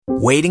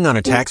Waiting on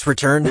a tax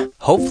return?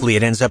 Hopefully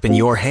it ends up in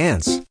your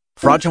hands.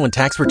 Fraudulent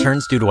tax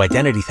returns due to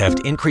identity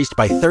theft increased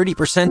by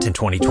 30% in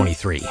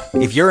 2023.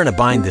 If you're in a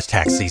bind this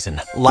tax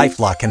season,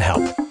 LifeLock can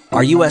help.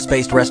 Our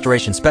U.S.-based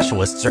restoration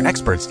specialists are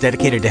experts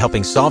dedicated to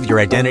helping solve your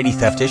identity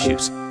theft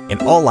issues.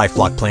 And all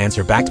LifeLock plans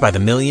are backed by the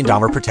 $1 Million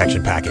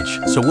Protection Package.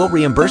 So we'll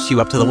reimburse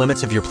you up to the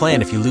limits of your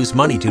plan if you lose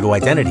money due to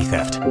identity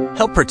theft.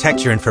 Help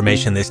protect your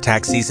information this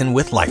tax season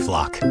with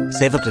LifeLock.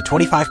 Save up to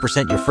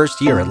 25% your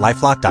first year at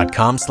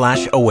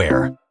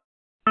LifeLock.com/aware.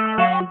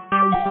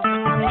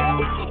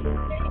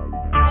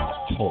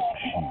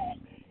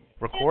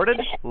 Recorded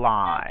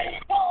live.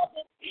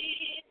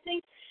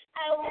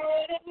 I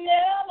would have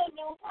never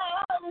known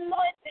how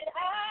anointed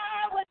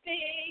I would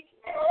be.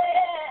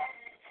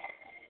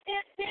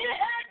 If it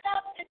had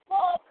not been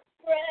for the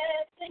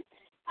presence,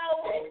 I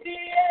would be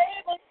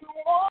able to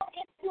walk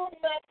into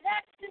my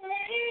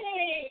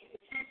destiny.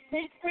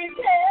 He's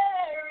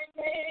preparing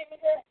me,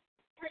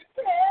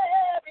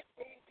 preparing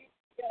me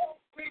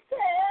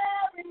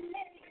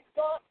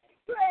for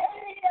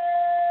prayer.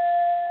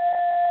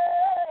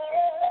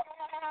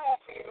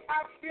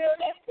 I feel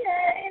the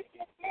pain.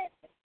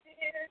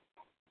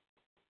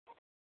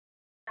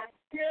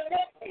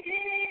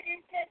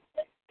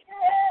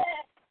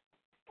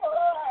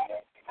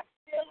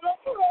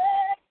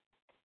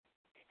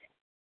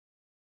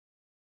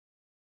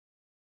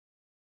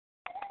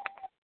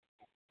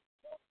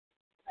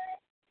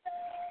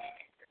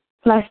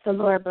 Bless the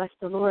Lord, bless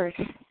the Lord,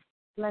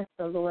 bless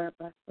the Lord,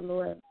 bless the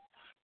Lord.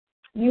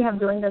 You have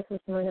joined us this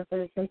morning for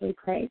the Simply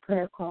Pray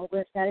prayer call,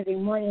 where Saturday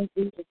mornings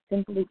we just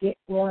simply get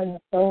on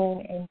the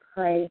phone and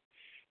pray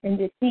and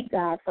just seek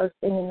God first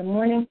thing in the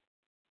morning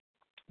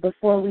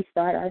before we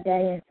start our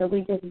day. And so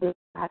we just bless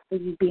God for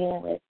you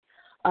being with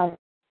us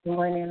this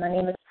morning. My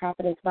name is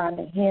Prophetess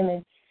Rhonda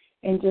Hammond,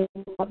 and just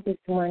up this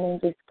morning,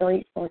 just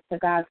grateful to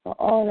God for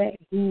all that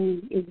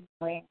He is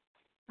doing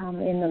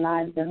in the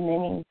lives of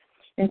many.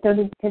 And so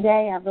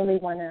today I really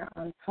want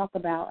to talk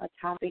about a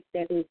topic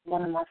that is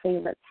one of my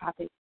favorite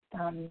topics,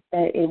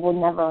 that it will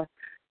never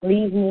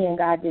leave me, and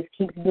God just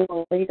keeps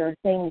doing greater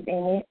things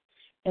in it.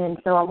 And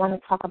so I want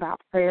to talk about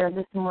prayer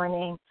this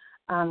morning,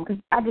 because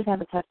I just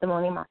have a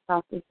testimony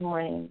myself this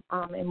morning,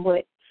 and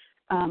what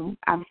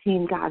I've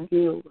seen God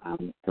do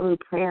through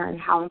prayer, and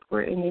how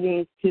important it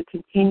is to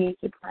continue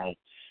to pray.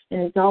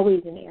 And it's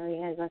always an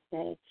area, as I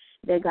say,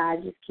 that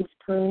God just keeps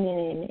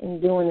pruning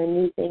and doing a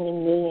new thing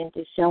in me and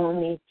just showing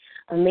me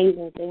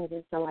amazing things.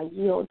 And so I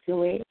yield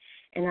to it.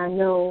 And I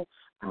know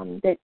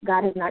that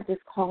God is not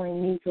just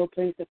calling me to a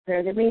place of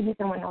prayer, that maybe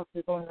someone else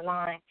is on the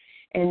line,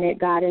 and that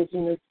God is,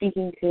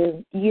 speaking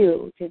to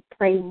you to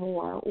pray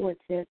more, or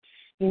to,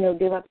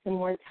 give up some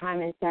more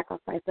time and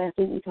sacrifice. Last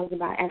week we talked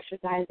about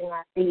exercising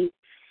our faith,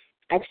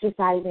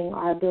 exercising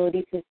our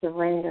ability to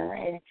surrender.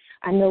 And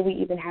I know we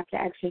even have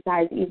to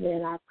exercise even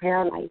in our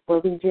prayer life, where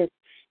we just,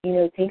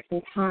 take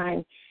some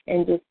time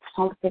and just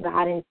talk to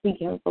God and seek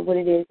Him for what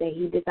it is that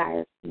He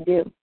desires to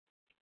do.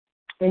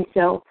 And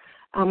so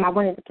I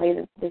wanted to play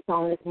the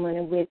song this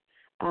morning with,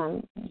 I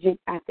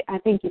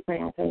think you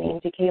pronounce her name,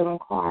 Jacqueline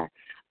Carr.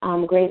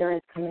 Greater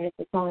is Coming. It's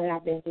a song that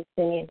I've been just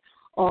singing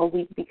all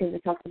week, because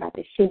it talks about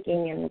the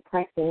shaking and the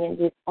pressing and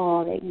just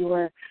all that you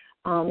are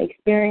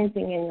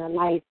experiencing in your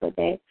life, but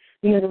that,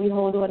 that we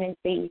hold on in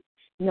faith,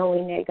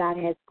 knowing that God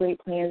has great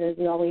plans, as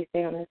we always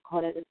say on this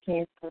call, that His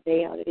plans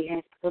prevail, that He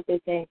has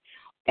purpose in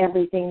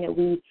everything that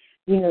we,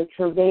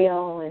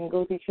 travail and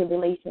go through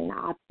tribulation,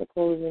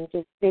 obstacles, and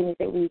just things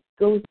that we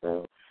go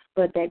through,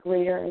 but that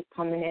greater is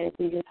coming, that if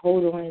we just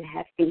hold on and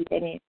have faith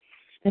in it.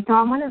 And so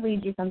I want to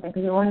read you something,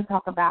 because I want to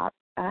talk about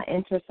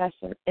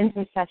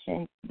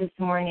intercession this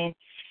morning,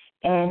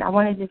 and I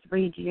want to just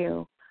read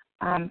you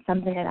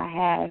something that I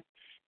have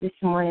this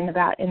morning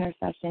about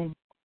intercession.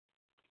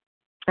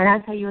 And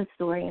I'll tell you a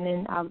story, and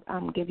then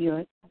I'll give you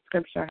a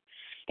scripture.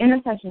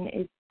 Intercession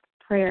is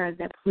prayer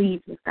that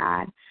pleads with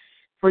God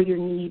for your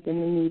needs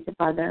and the needs of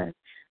others.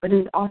 But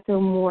it's also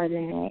more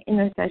than that.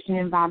 Intercession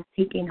involves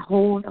taking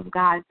hold of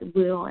God's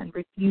will and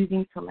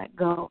refusing to let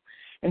go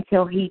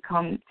until His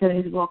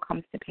will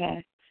comes to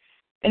pass.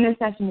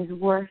 Intercession is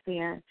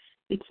warfare,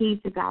 the key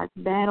to God's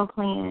battle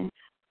plan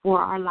for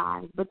our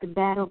lives, but the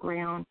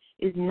battleground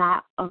is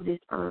not of this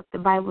earth. The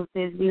Bible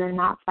says we are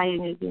not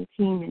fighting against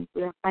humans.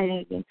 We are fighting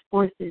against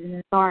forces and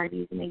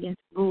authorities and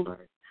against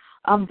rulers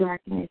of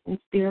darkness and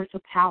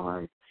spiritual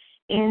powers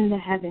in the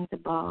heavens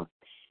above.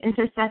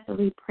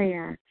 Intercessory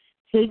prayer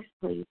takes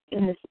place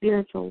in the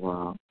spiritual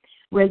world,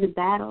 where the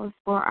battles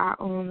for our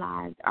own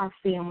lives, our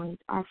families,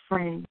 our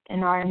friends,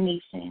 and our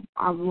nation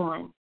are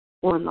won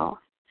or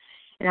lost.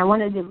 And I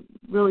wanted to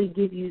really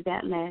give you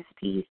that last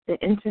piece. The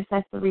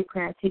intercessory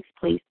prayer takes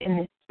place in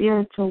the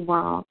spiritual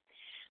world,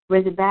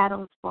 where the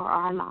battles for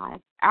our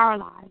lives,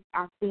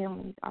 our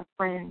families, our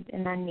friends,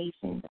 and our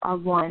nations are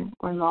won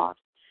or lost.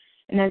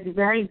 And that's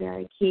very,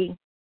 very key,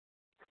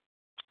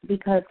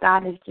 because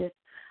God is just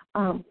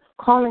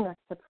calling us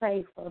to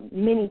pray for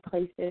many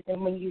places.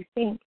 And when you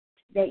think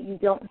that you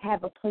don't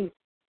have a place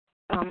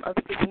of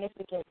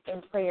significance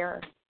in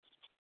prayer,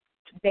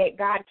 that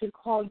God could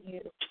call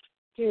you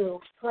to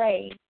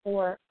pray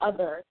for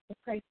others, to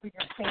pray for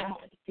your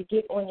family, to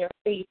get on your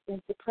face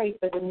and to pray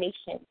for the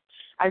nation.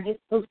 I just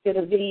posted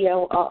a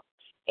video up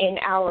in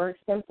our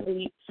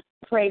Simply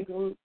Pray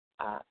group,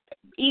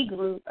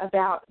 e-group,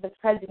 about the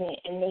president,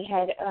 and they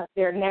had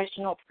their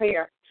national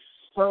prayer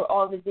for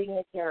all the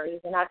dignitaries.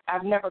 And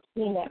I've never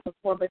seen that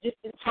before, but just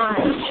a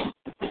time,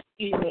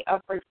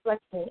 of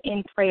reflection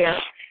in prayer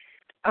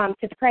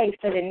to pray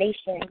for the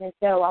nations. And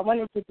so I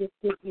wanted to just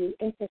give you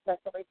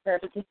intercessory prayer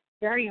because it's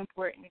very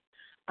important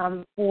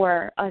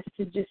for us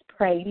to just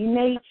pray. You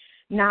may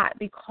not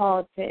be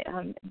called to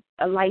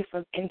a life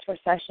of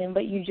intercession,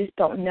 but you just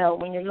don't know.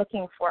 When you're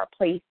looking for a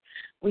place,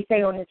 we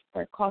say on this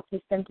prayer call to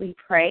simply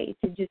pray,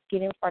 to just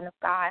get in front of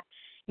God.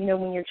 You know,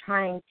 when you're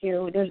trying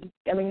to,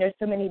 there's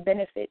so many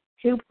benefits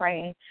to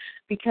praying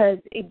because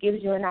it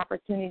gives you an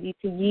opportunity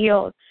to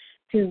yield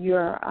to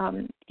your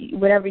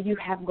whatever you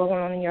have going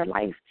on in your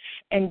life,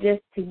 and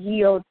just to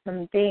yield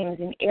some things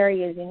in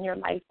areas in your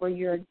life where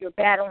you're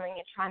battling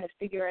and trying to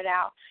figure it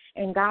out.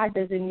 And God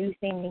does a new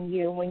thing in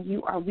you. When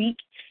you are weak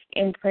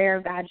in prayer,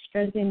 God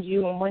strengthens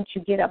you. And once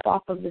you get up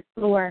off of the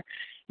floor,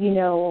 you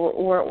know,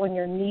 or on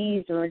your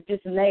knees or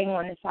just laying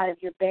on the side of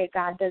your bed,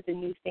 God does a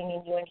new thing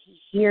in you, and He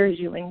hears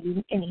you, and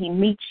He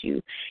meets you,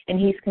 and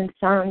He's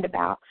concerned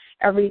about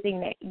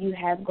everything that you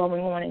have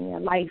going on in your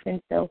life.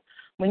 And so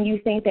when you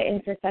think that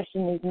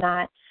intercession is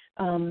not,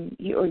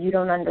 or you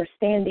don't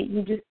understand it,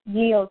 you just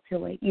yield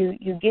to it.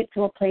 You get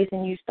to a place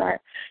and you start,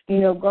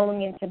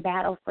 going into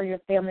battle for your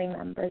family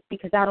members.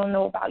 Because I don't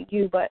know about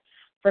you, but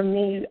for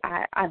me,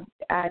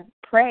 I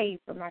pray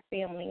for my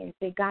family and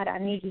say, God, I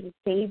need you to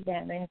save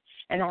them,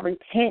 and I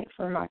repent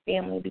for my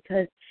family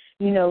because,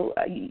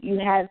 you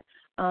have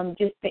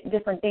just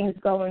different things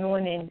going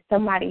on, and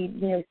somebody,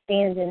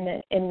 stands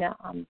in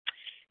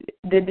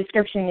the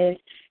description is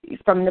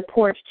from the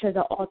porch to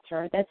the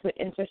altar. That's what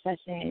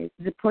intercession is.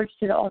 The porch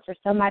to the altar,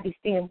 somebody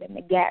stands in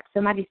the gap.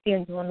 Somebody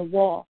stands on the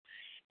wall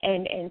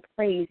and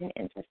prays and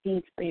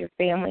intercedes for your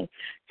family.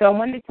 So I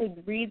wanted to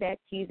read that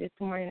to you this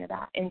morning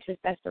about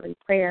intercessory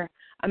prayer.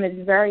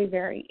 It's very,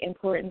 very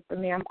important for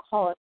me. I'm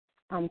called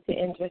to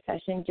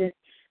intercession. Just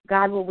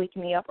God will wake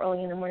me up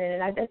early in the morning,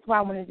 and that's why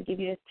I wanted to give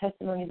you this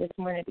testimony this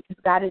morning, because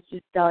God has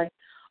just done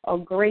a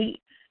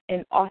great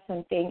and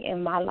awesome thing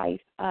in my life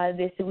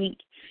this week.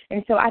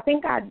 And so I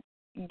think I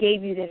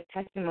gave you this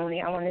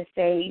testimony, I want to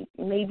say,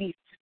 maybe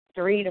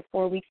 3 to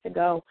 4 weeks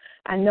ago.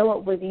 I know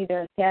it was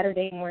either a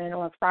Saturday morning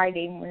or a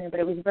Friday morning, but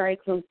it was very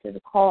close to the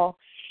call.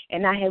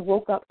 And I had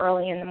woke up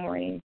early in the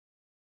morning.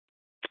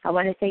 I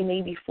want to say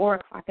maybe 4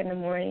 o'clock in the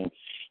morning,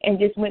 and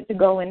just went to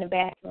go in the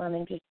bathroom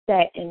and just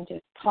sat and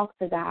just talked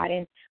to God,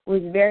 and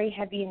was very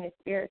heavy in the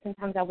spirit.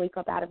 Sometimes I wake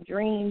up out of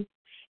dreams,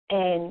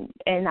 and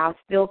I'll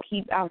still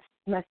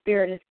my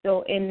spirit is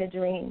still in the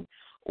dream,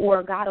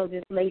 or God will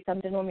just lay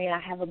something on me and I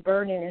have a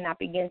burden and I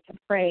begin to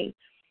pray.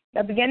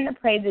 I began to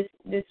pray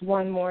this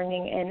one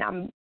morning, and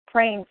I'm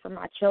praying for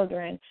my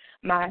children.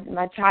 My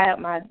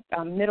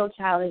middle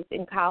child is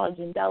in college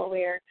in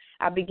Delaware.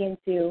 I begin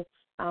to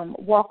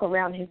walk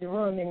around his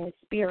room in the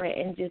spirit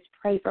and just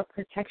pray for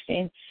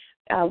protection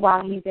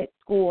while he's at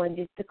school, and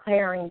just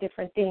declaring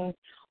different things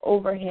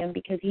over him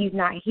because he's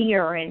not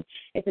here and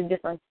it's a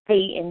different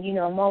state. And,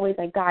 I'm always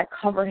like, God,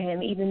 cover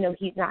him even though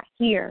he's not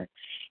here.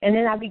 And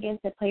then I begin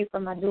to pray for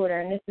my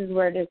daughter, and this is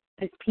where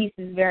this piece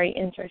is very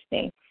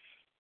interesting.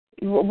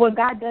 What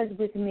God does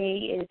with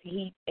me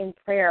is in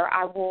prayer,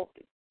 I will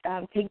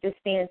take the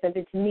stance of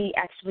it's me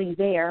actually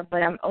there,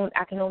 but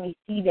I can only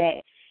see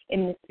that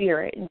in the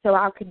spirit. And so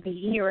I could be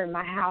here in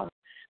my house,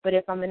 but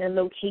if I'm in a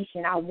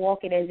location, I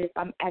walk it as if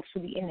I'm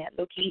actually in that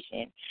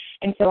location.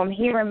 And so I'm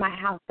here in my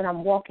house, but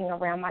I'm walking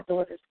around my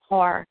daughter's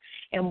car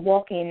and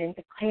walking and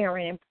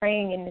declaring and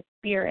praying in the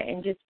spirit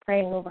and just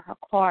praying over her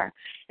car,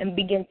 and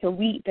begin to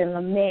weep and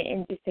lament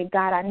and just say,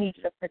 God, I need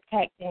you to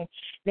protect and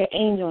the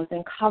angels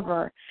and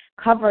cover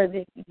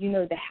this,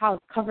 the house,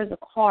 cover the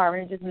car,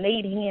 and just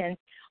laid hands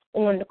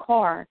on the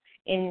car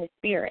in the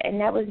spirit. And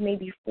that was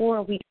maybe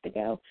 4 weeks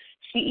ago.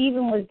 She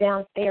even was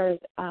downstairs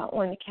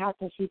on the couch,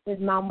 and she says,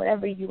 Mom,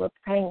 whatever you were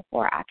praying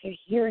for, I could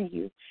hear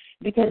you.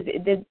 Because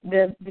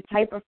the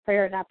type of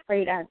prayer that I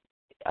prayed,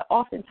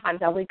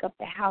 oftentimes I wake up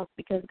the house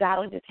because God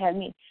will just have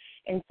me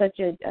in such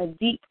a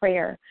deep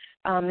prayer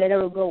that it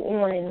will go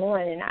on,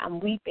 and I'm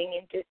weeping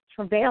and just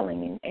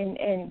travailing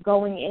and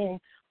going in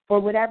for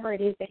whatever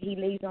it is that He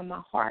lays on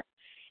my heart.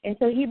 And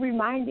so He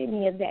reminded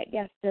me of that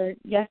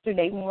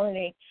yesterday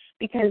morning,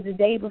 because the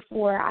day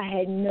before I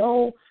had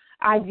no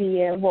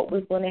idea what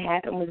was going to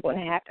happen.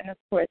 Of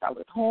course, I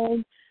was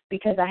home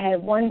because I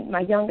had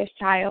my youngest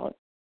child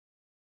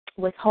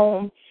was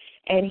home,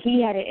 and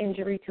he had an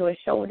injury to his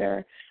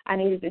shoulder. I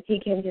needed to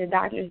take him to the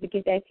doctors to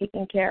get that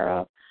taken care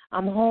of.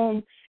 I'm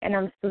home and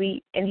I'm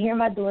asleep, and here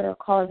my daughter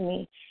calls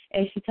me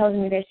and she tells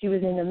me that she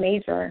was in a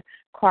major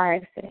car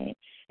accident.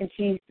 And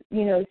she's,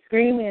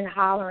 screaming and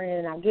hollering,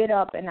 and I get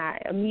up and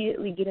I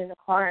immediately get in the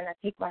car and I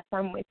take my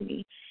son with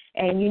me.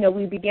 And,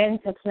 we begin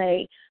to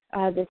play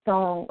the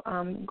song,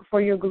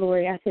 For Your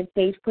Glory. I said,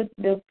 Sage, put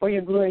the For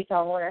Your Glory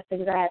song on. I said,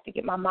 because I have to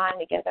get my mind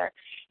together.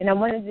 And I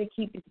wanted to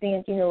keep it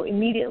saying,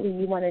 immediately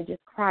you want to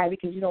just cry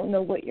because you don't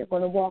know what you're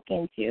going to walk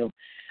into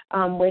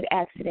with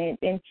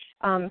accidents. And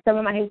some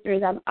of my history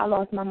is I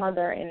lost my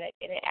mother in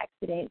an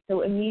accident.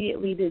 So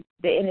immediately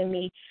the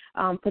enemy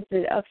puts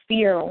a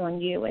fear on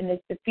you, and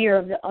it's the fear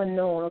of the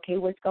unknown. Okay,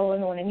 what's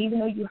going on? And even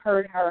though you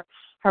heard her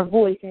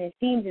voice and it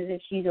seems as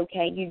if she's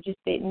okay, you just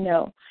didn't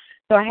know.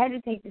 So I had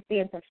to take the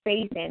stance of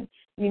faith and,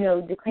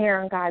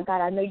 declaring, God,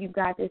 I know you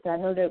got this. I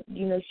know that,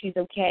 she's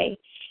okay.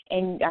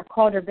 And I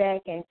called her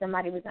back and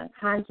somebody was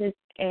unconscious,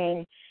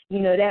 and,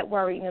 that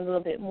worried me a little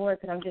bit more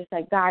because I'm just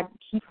like, God,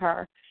 keep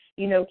her,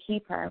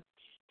 keep her.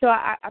 So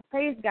I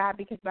praise God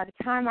because by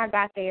the time I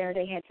got there,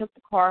 they had took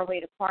the car away.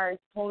 The car is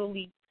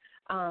totally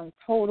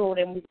totaled,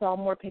 and we saw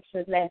more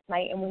pictures last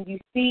night. And when you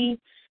see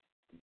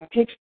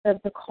pictures of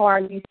the car,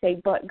 you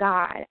say, but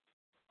God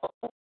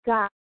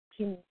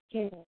can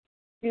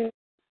do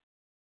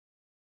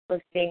those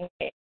things.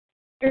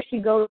 After she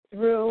goes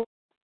through,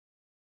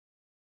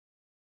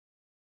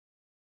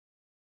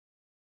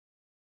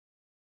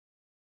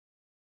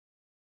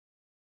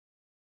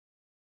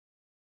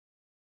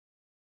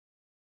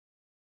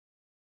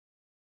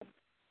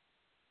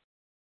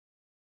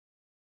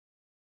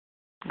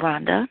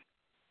 Rhonda?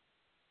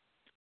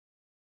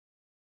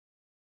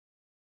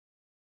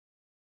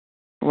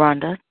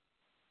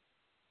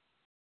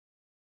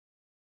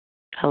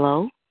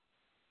 Hello?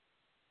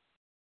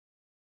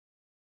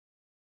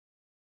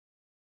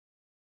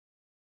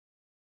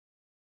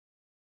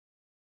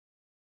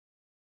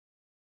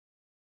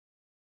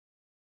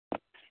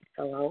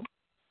 Hello?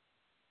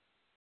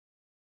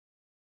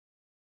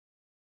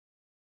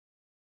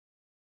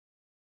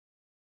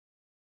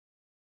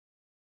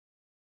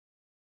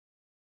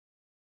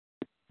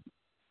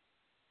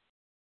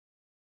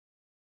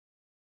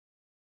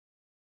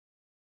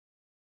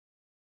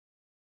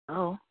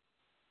 Oh.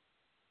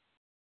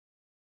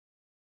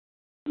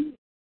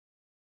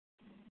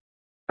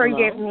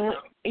 forgive me.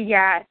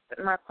 Yes,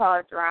 my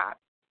call dropped.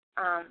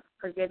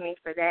 Forgive me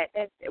for that.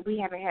 We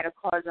haven't had a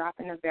call drop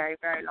in a very,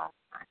 very long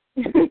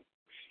time.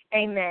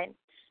 Amen.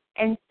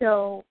 And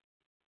so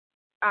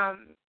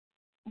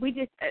we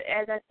just,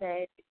 as I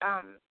said,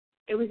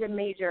 it was a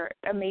major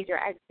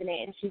accident,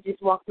 and she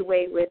just walked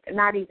away with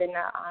not even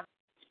a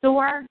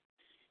sore,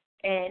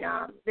 and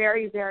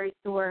very, very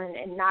sore,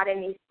 and not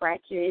any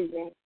scratches,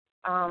 and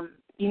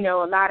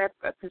a lot of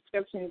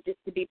prescriptions just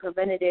to be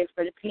preventative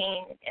for the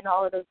pain and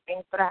all of those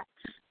things.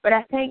 But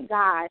I thank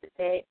God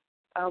that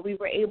we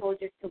were able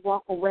just to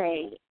walk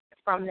away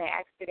from the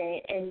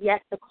accident. And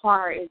yes, the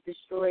car is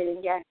destroyed,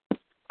 and yes,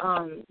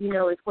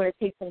 it's going to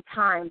take some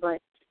time,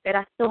 but that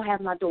I still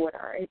have my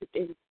daughter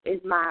is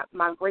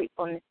my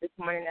gratefulness this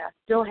morning. That I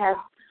still have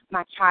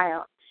my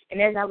child.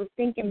 And as I was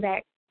thinking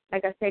back,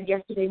 like I said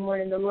yesterday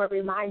morning, the Lord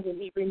reminded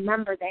me,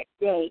 remember that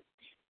day.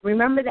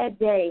 Remember that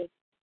day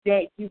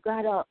that you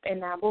got up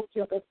and I woke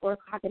you up at 4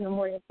 o'clock in the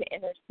morning to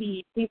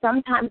intercede. See,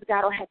 sometimes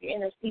God will have you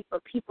intercede for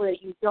people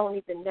that you don't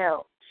even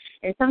know.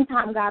 And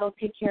sometimes God will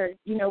take care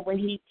of,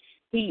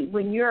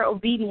 when you're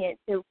obedient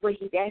to what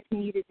he's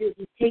asking you to do,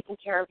 he's taking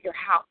care of your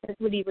house. That's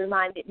what he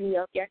reminded me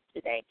of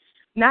yesterday.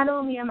 Not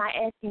only am I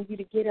asking you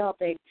to get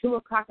up at 2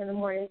 o'clock in the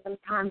morning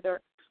sometimes,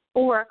 or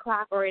 4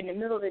 o'clock, or in the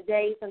middle of the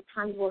day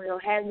sometimes, where he'll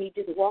have me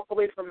just walk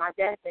away from my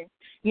desk. And,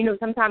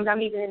 sometimes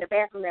I'm even in the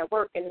bathroom at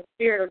work and the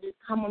Spirit will just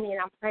come on me and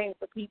I'm praying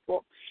for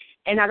people.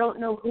 And I don't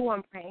know who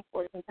I'm praying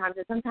for sometimes.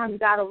 And sometimes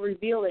God will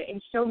reveal it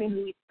and show me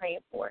who he's praying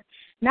for.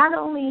 Not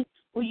only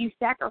will you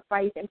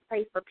sacrifice and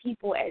pray for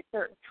people at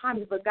certain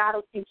times, but God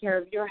will take care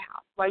of your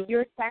house. While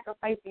you're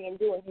sacrificing and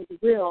doing his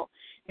will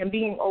and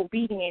being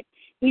obedient,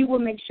 he will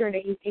make sure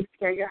that he takes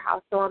care of your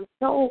house. So I'm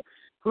so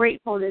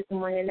grateful this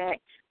morning that,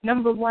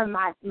 number one,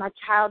 my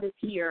child is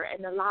here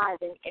and alive,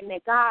 and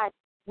that God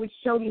would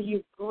show me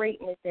his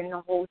greatness in the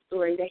whole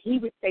story, that he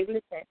would say,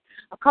 listen,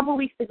 a couple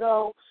weeks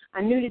ago,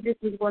 I knew that this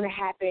was going to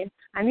happen.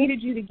 I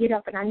needed you to get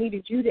up, and I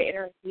needed you to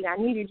intercede. I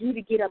needed you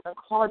to get up and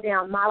call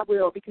down my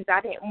will because I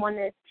didn't want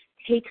to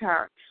take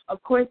her.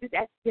 Of course, this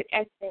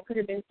accident could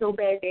have been so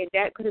bad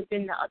that could have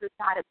been the other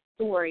side of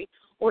the story.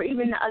 Or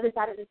even the other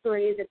side of the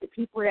story is that the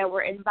people that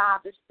were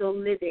involved are still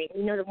living.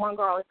 The one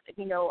girl is,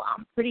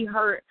 pretty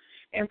hurt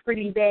and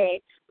pretty bad.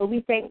 But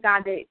we thank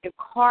God that the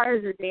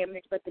cars are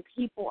damaged, but the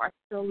people are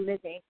still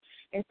living.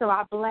 And so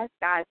I bless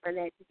God for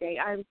that today.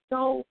 I'm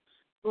so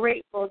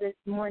grateful this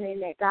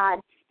morning that God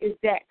is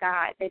that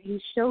God, that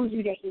he shows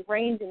you that he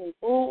reigns and he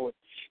rules.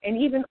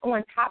 And even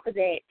on top of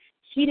that,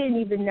 she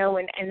didn't even know,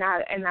 and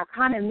I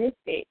kind of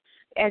missed it.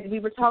 As we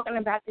were talking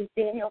about this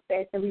Daniel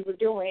fast that we were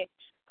doing,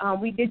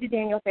 we did the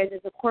Daniel fast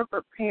as a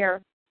corporate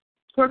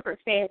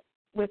fast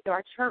with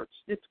our church,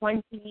 the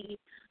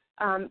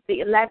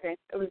 11th.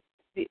 It was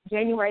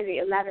January the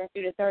 11th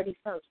through the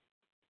 31st.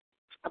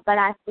 But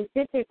I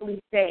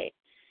specifically said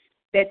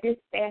that this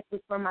fast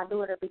was for my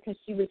daughter because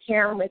she was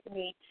sharing with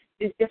me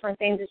just different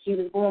things that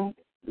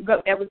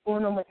was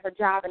going on with her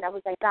job. And I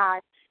was like,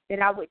 God,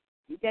 that I would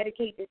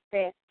dedicate this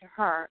fast to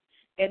her.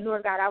 That,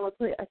 Lord God, I would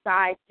put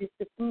aside just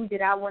the food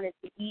that I wanted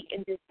to eat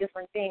and just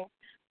different things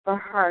for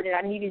her, that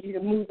I needed you to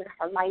move in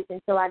her life.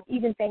 And so I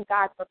even thank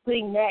God for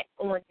putting that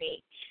on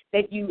me,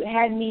 that you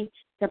had me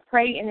to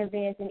pray in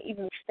advance and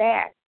even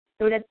fast.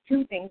 So that's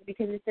two things,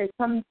 because it says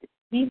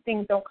these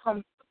things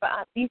come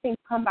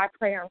by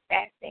prayer and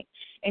fasting.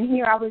 And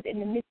here I was in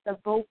the midst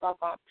of both of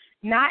them,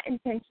 not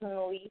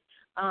intentionally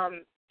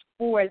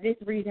for this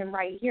reason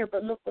right here,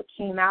 but look what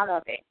came out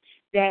of it,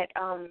 that,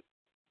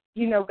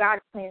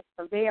 God's plans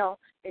prevail,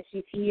 that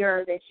she's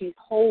here, that she's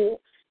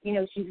whole,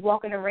 she's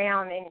walking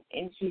around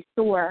and she's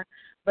sore,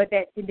 but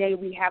that today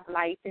we have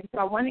life. And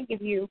so I want to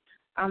give you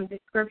the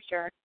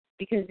scripture,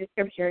 because the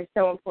scripture is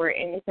so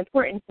important. It's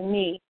important to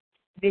me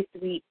this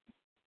week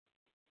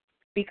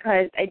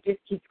because it just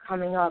keeps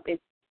coming up.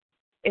 It's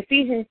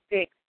Ephesians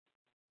 6,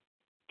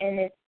 and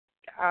it's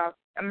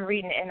I'm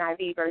reading the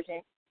NIV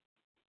version,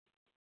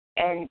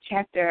 and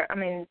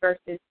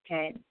verses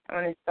 10. I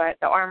want to start.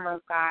 The armor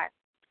of God.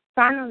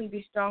 Finally,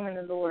 be strong in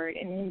the Lord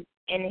and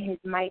in his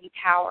mighty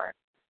power.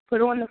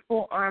 Put on the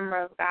full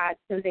armor of God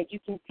so that you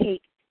can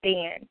take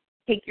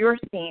your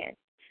stand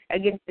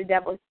against the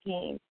devil's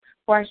schemes.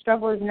 For our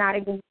struggle is not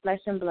against flesh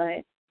and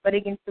blood, but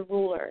against the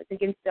rulers,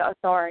 against the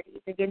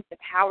authorities, against the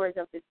powers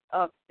of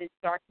this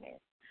darkness,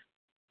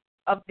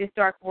 of this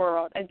dark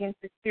world,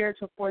 against the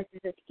spiritual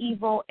forces of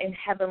evil in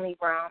heavenly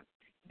realms.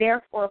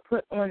 Therefore,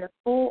 put on the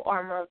full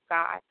armor of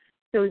God,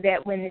 so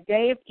that when the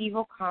day of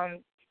evil comes,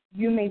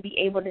 you may be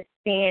able to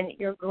stand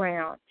your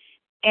ground.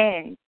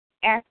 And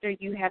after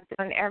you have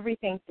done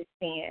everything to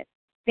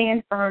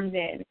stand firm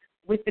then,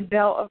 with the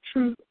belt of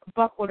truth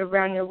buckled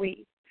around your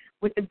waist,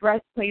 with the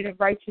breastplate of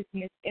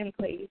righteousness in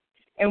place,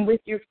 and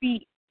with your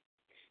feet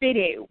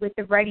fitted with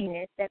the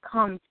readiness that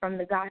comes from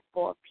the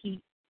gospel of peace.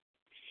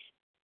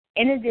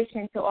 In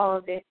addition to all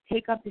of this,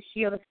 take up the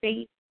shield of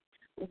faith,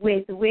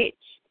 with which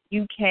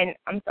you can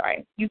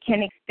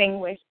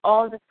extinguish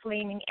all the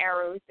flaming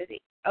arrows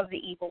of the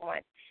evil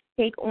one.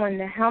 Take on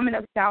the helmet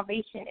of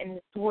salvation and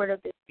the sword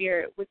of the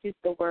Spirit, which is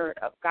the word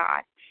of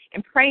God.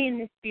 And pray in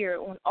the Spirit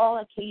on all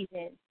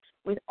occasions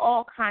with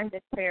all kinds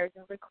of prayers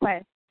and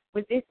requests.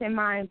 With this in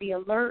mind, be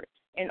alert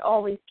and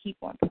always keep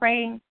on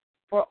praying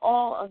for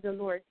all of the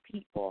Lord's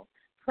people.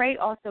 Pray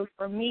also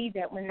for me,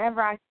 that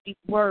whenever I speak,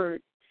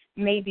 words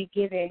may be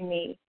given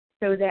me,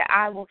 so that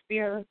I will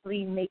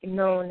fearlessly make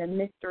known the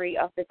mystery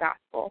of the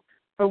gospel,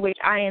 for which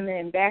I am an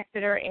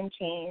ambassador in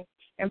chains,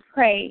 and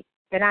pray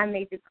that I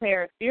may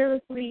declare it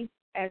fearlessly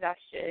as I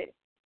should.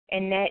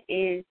 And that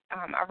is,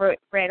 I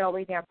read all the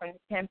way down from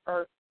the 10th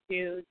verse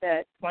to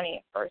the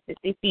 20th verse. It's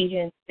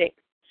Ephesians 6,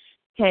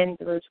 10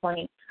 through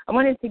 20. I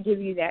wanted to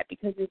give you that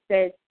because it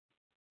says,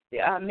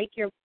 make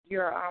your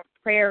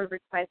prayer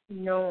requests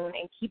known,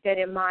 and keep that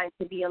in mind,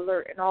 to be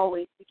alert and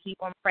always to keep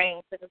on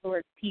praying for the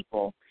Lord's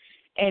people.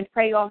 And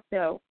pray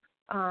also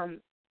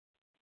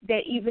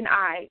that even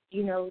I,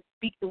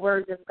 speak the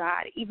words of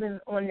God, even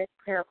on this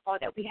prayer call,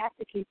 that we have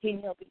to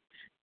continually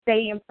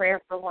stay in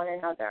prayer for one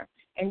another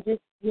and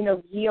just,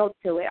 yield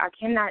to it. I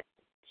cannot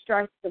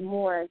stress the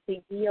more to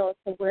yield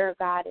to where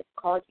God has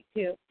called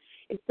you to.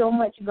 It's so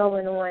much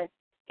going on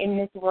in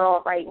this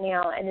world right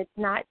now, and it's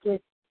not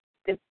just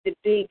the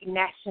big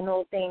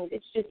national things.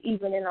 It's just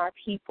even in our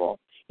people,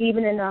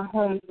 even in our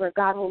homes, where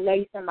God will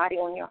lay somebody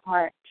on your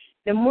heart.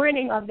 The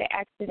morning of the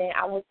accident,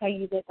 I will tell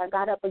you this, I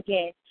got up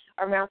again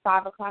around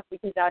 5 o'clock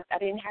because I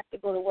didn't have to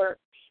go to work,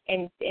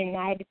 and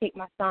I had to take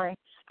my son.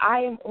 I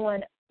am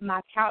on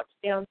my couch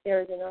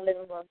downstairs in the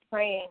living room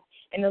praying,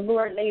 and the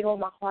Lord laid on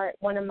my heart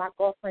one of my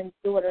girlfriend's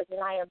daughters, and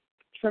I am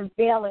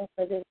travailing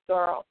for this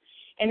girl.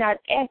 And I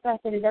asked her, I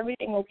said, is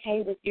everything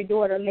okay with your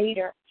daughter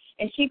later?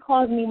 And she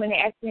called me when the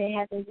accident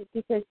happened.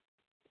 She says,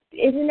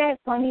 isn't that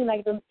funny?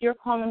 Like, you're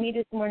calling me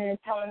this morning and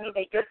telling me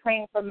that you're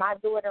praying for my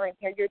daughter, and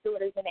here your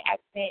daughter's in an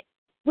accident.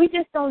 We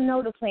just don't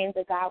know the plans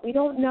of God. We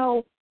don't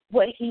know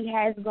what he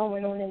has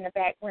going on in the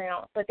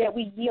background, but that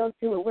we yield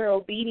to it. We're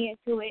obedient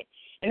to it.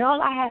 And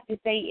all I have to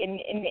say in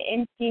the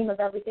end scheme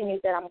of everything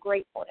is that I'm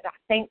grateful, and I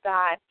thank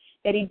God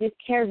that he just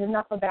cares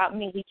enough about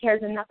me. He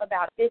cares enough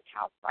about this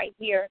house right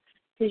here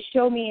to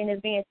show me in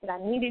advance that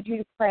I needed you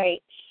to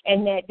pray,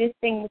 and that this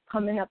thing was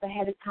coming up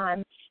ahead of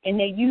time, and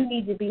that you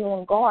need to be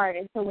on guard.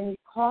 And so when he's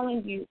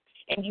calling you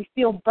and you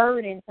feel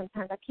burdened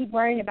sometimes, I keep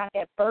worrying about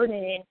that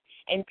burden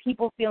and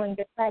people feeling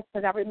depressed,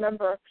 because I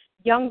remember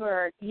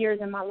younger years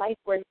in my life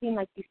where it seemed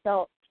like you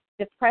felt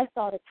depressed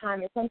all the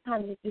time, and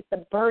sometimes it's just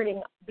the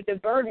burden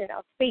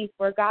of faith,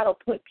 where God will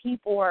put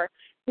people or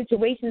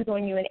situations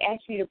on you and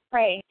ask you to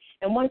pray,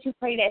 and once you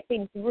pray that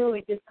thing through,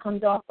 it just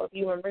comes off of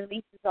you and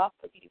releases off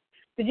of you.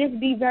 So just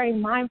be very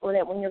mindful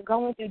that when you're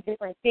going through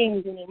different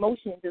things and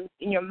emotions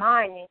in your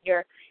mind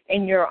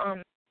and your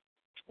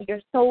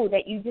soul,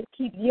 that you just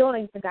keep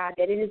yielding to God,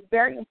 that it is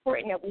very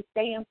important that we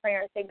stay in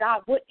prayer and say,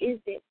 God, what is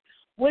this?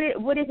 what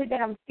is it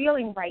that I'm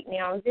feeling right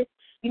now? Is this,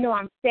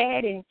 I'm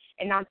sad and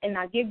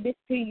I give this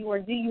to you, or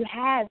do you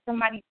have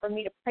somebody for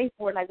me to pray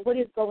for? Like, what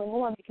is going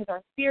on? Because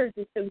our spirits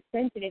is so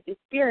sensitive. The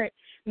Spirit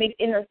makes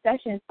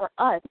intercession for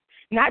us,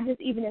 not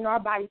just even in our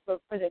bodies,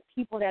 but for the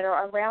people that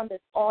are around us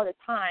all the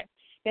time.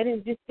 That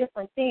is just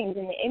different things,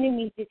 and the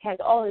enemy just has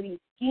all of these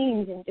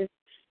schemes and just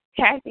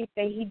tactics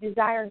that he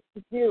desires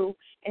to do.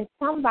 And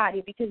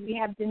somebody, because we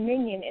have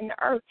dominion in the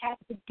earth, has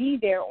to be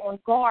there on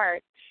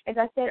guard. As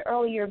I said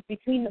earlier,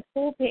 between the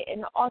pulpit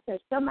and the altar,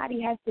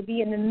 somebody has to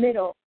be in the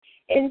middle,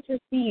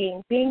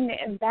 interceding, being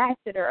the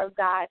ambassador of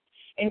God,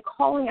 and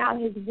calling out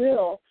his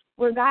will.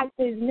 Where God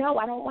says, no,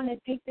 I don't want to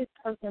take this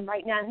person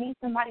right now. I need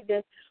somebody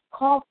to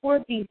call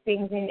forth these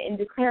things and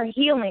declare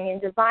healing and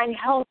divine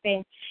health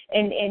and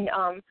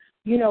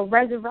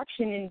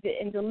resurrection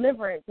and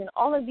deliverance and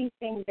all of these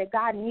things that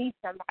God needs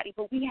somebody.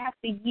 But we have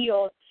to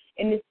yield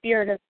in the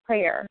spirit of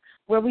prayer,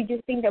 where we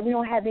just think that we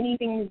don't have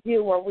anything to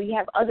do, or we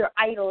have other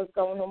idols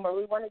going on, or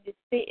we want to just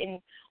sit and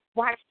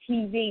watch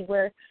TV,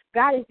 where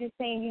God is just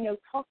saying,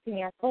 talk to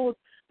me. I told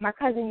my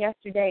cousin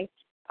yesterday,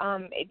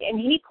 and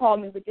he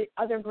called me with this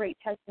other great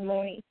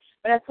testimony.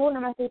 But I told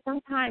him, I said,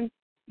 sometimes,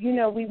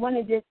 we want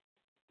to just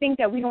think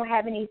that we don't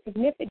have any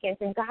significance,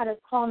 and God is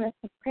calling us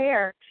to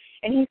prayer.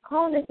 And he's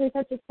calling us in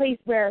such a place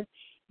where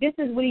this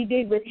is what he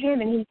did with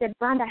him. And he said,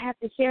 Rhonda, I have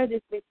to share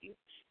this with you.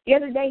 The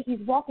other day, he's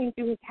walking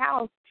through his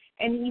house,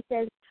 and he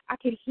says, I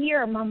could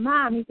hear my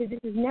mom. He said, this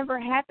has never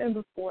happened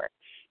before.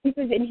 He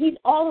says, and he's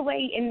all the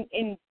way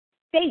in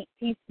states.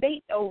 He's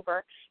states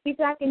over. He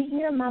said, I can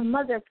hear my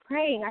mother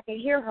praying. I can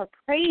hear her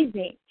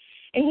praising.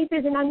 And he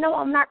says, and I know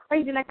I'm not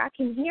crazy, like I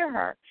can hear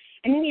her.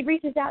 And then he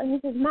reaches out and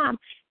he says, Mom,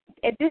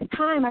 at this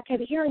time I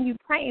kept hearing you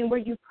praying. Were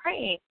you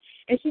praying?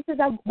 And she says,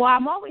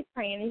 I'm always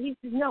praying. And he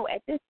says, no,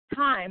 at this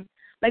time,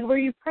 like, were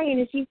you praying?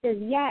 And she says,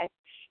 yes.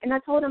 And I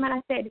told him, and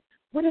I said,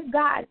 what if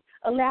God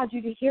allowed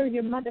you to hear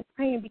your mother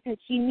praying because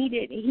he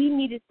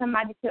needed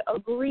somebody to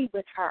agree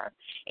with her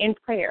in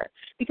prayer?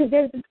 Because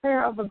there's a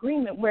prayer of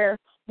agreement where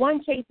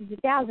one chases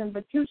 1,000,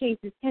 but two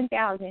chases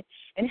 10,000.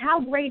 And how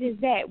great is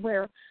that,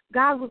 where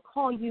God would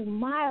call you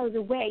miles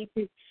away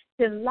to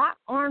lock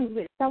arms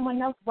with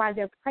someone else while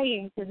they're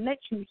praying, to let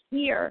you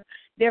hear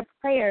their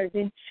prayers.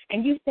 And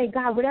you say,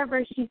 God,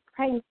 whatever she's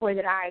praying for,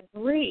 that I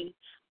agree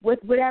with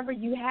whatever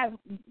you have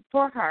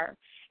for her.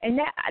 And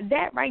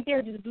that right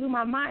there just blew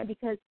my mind,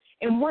 because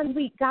in 1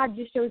 week, God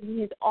just shows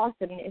me his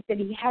awesomeness, that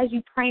he has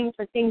you praying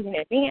for things in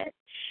advance.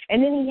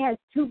 And then he has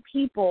two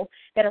people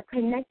that are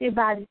connected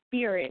by the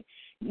Spirit,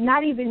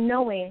 not even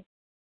knowing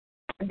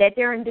that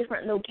they're in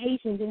different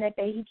locations, and that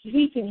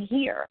he can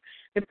hear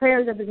the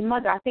prayers of his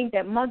mother. I think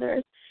that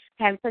mothers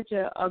have such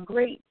a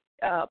great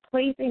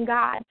place in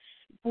God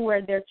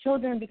for their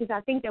children, because I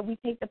think that we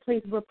take the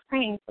place we're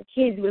praying for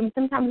kids. And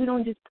sometimes we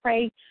don't just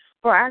pray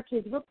for our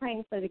kids, we're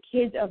praying for the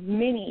kids of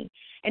many.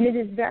 And it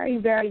is very,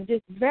 very,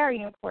 just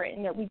very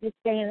important that we just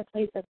stay in a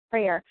place of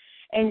prayer.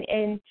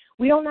 And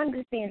we don't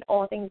understand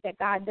all things that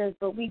God does,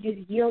 but we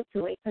just yield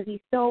to it, because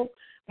he's so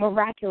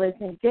miraculous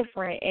and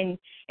different, and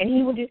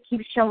he will just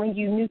keep showing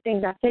you new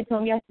things. I said to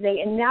him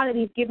yesterday, and now that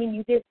he's giving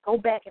you this, go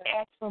back and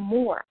ask for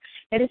more.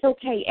 That it's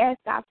okay. Ask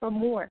God for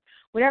more.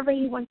 Whatever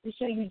he wants to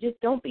show you, just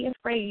don't be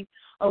afraid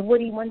of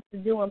what he wants to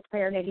do in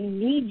prayer, that he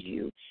needs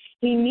you.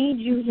 He needs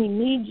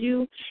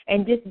you,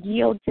 and just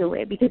yield to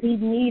it, because he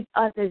needs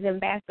us as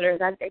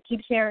ambassadors. I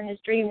keep sharing this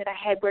dream that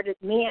I had, where this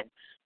man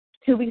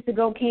 2 weeks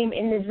ago came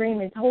in the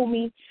dream and told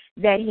me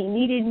that he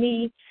needed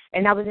me,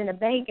 and I was in a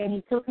bank, and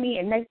he took me,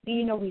 and next thing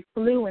you know, we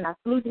flew, and I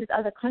flew to this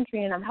other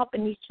country, and I'm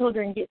helping these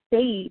children get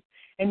saved,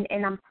 and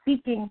I'm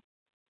speaking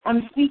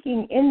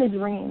in the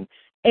dream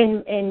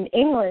in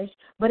English,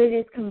 but it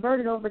is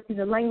converted over to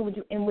the language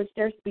in which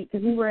they're speaking,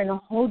 because we were in a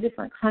whole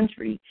different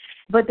country.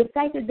 But the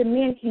fact that the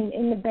man came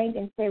in the bank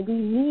and said, we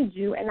need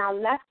you, and I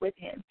left with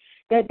him,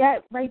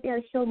 that right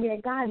there showed me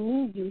that God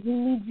needs you. He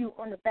needs you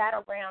on the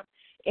battleground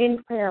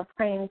in prayer,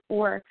 praying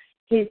for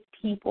his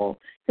people.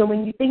 So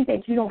when you think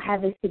that you don't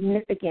have a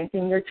significance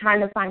and you're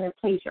trying to find a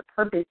place, your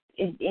purpose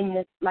in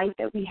this life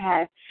that we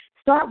have,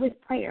 start with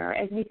prayer,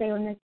 as we say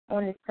on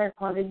this prayer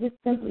call, to just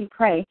simply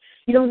pray.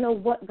 You don't know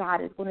what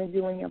God is going to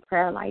do in your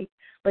prayer life,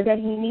 but that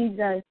he needs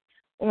us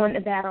on the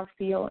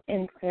battlefield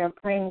in prayer,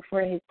 praying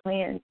for his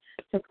plans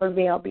to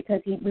prevail,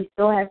 because we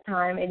still have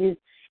time.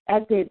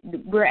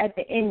 We're at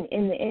the end,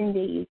 in the end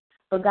days,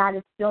 but God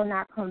is still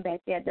not come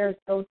back yet. There are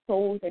still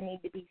souls that need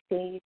to be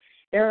saved.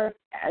 There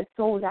are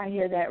souls out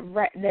here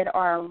that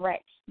are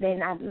wretched.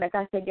 Like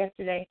I said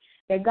yesterday,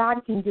 that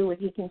God can do it.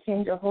 He can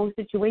change your whole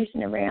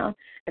situation around.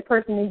 The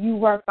person that you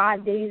were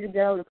 5 days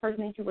ago, the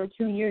person that you were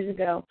 2 years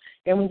ago,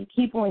 that when you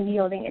keep on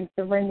yielding and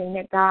surrendering,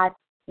 that God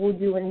will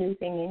do a new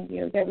thing in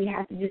you, that we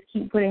have to just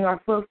keep putting our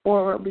foot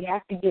forward. We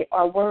have to get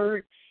our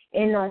word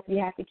in us. We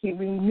have to keep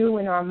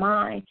renewing our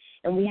mind,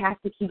 and we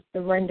have to keep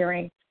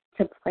surrendering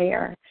to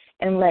prayer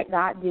and let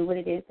God do what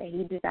it is that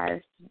he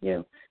desires to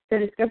do. So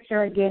the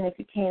scripture, again, if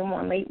you came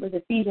on late, was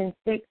Ephesians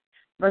 6,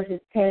 verses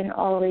 10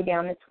 all the way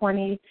down to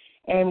 20.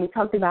 And we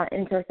talked about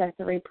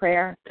intercessory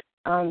prayer.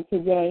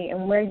 today,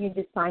 and where you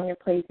just find your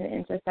place in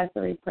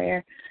intercessory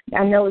prayer.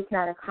 I know it's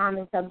not a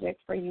common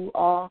subject for you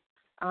all.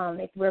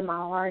 It's where my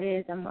heart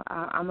is.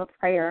 I'm a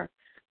prayer,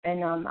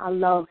 and I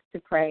love to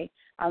pray.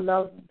 I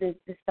love the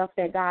stuff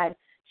that God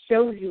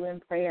shows you in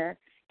prayer,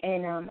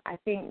 and I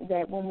think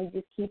that when we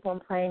just keep on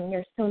praying,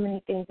 there's so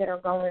many things that are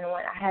going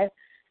on. I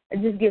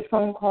just get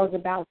phone calls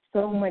about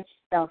so much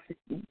stuff,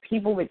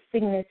 people with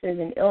sicknesses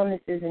and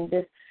illnesses and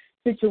just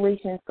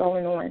situations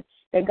going on,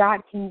 that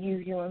God can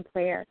use you in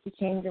prayer to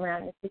change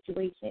around the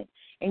situation,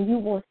 and you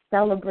will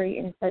celebrate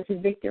in such a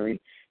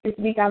victory. This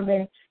week I've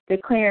been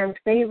declaring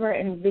favor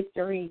and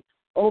victory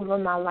over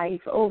my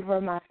life, over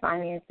my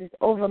finances,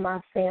 over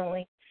my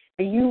family,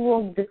 that you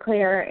will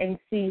declare and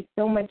see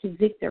so much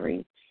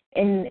victory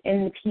in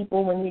the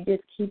people when you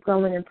just keep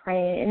going and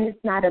praying. And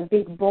it's not a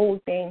big,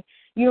 bold thing.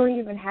 You don't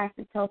even have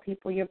to tell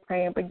people you're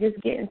praying, but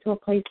just get into a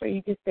place where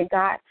you just say,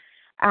 God,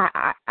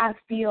 I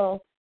feel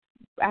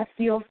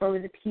for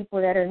the people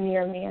that are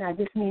near me, and I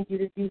just need you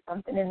to do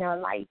something in their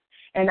life.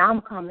 And I'm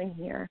coming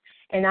here,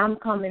 and I'm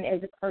coming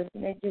as a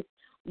person that just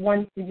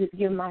wants to just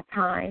give my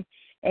time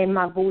and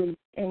my voice.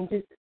 And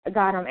just,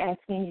 God, I'm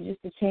asking you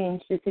just to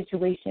change the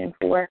situation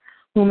for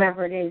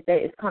whomever it is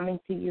that is coming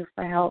to you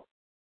for help.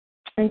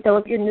 And so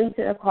if you're new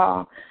to the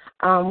call,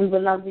 we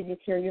would love to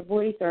just hear your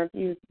voice, or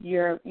if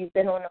you've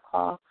been on the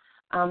call.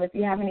 If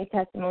you have any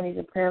testimonies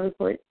or prayer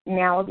reports,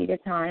 now will be the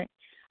time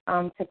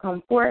to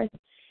come forth,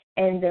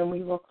 and then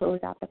we will close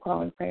out the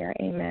call in prayer.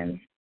 Amen.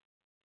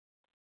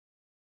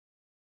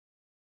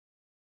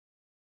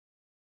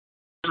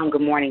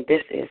 Good morning.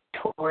 This is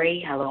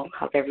Tori. Hello.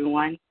 How's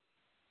everyone?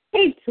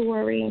 Hey,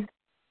 Tori.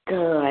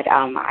 Good.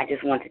 I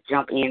just want to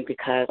jump in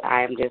because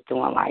I am just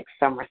doing like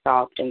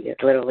somersaults and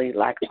just literally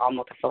like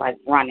almost I feel like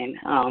running.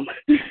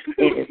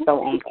 It is so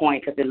on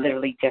point because it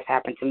literally just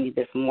happened to me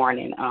this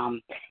morning.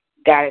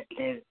 God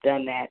has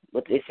done that.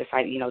 It's just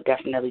like,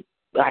 definitely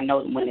I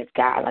know when it's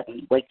God, like when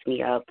he wakes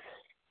me up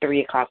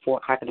 3 o'clock, 4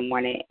 o'clock in the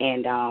morning,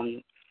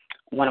 and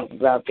one of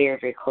a very,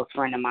 very close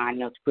friend of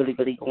mine, is really,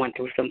 really going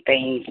through some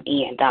things,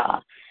 and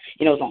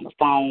was on the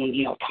phone,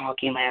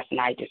 talking last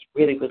night, just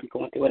really, really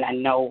going through it. I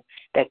know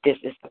that this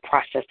is the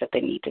process that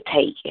they need to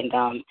take,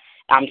 and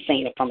I'm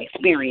saying it from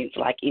experience,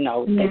 like,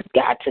 that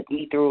God took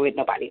me through it.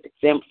 Nobody's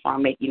exempt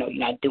from it. You're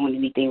not doing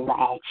anything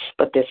wrong,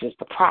 but this is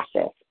the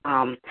process.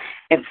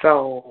 And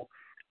so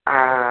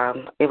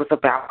it was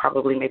about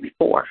probably maybe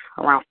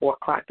around 4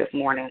 o'clock this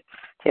morning,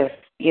 just,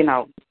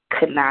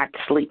 could not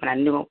sleep, and I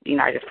knew,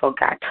 I just felt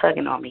God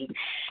tugging on me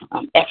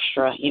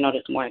extra,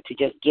 this morning to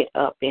just get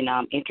up and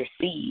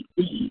intercede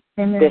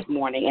this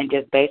morning, and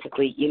just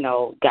basically,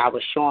 God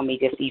was showing me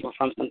just even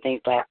from some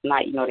things last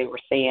night, they were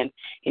saying,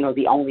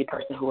 the only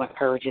person who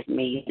encourages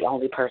me, the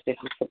only person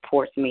who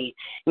supports me,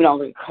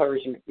 only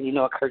encourages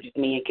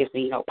me and gives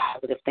me,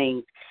 positive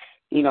things,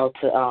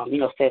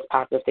 says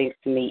positive things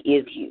to me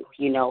is you,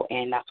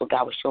 and that's what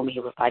God was showing me. He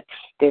was like,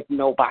 there's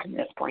nobody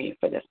that's praying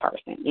for this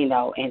person,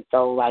 and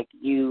so, like,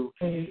 you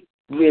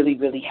really,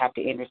 really have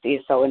to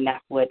intercede. So, and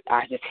that's what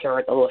I just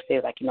heard the Lord say,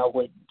 like,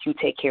 would you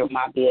take care of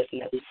my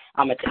business,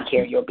 I'm going to take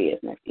care of your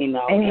business,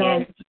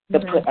 and to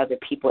put other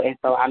people. And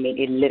so, I mean,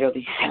 it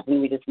literally happened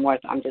to me this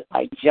morning. So I'm just,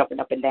 like, jumping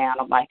up and down.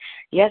 I'm like,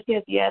 yes,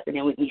 yes, yes. And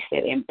then when he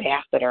said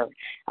ambassador,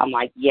 I'm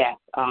like, yes,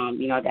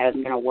 that has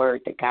been a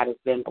word that God has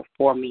been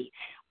before me.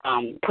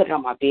 Put it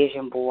on my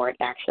vision board,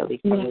 actually,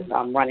 from this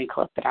running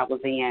club that I was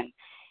in.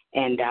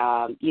 And,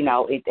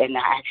 and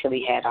I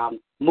actually had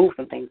moved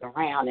some things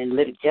around. And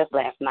literally just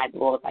last night, the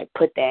Lord was like,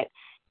 put that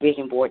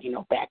vision board,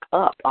 back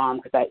up,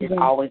 because it's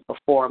always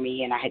before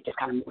me. And I had just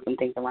kind of moved some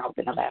things around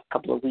within the last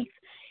couple of weeks.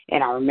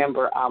 And I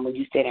remember when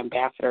you said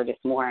ambassador this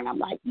morning, I'm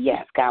like,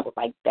 yes, God was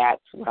like,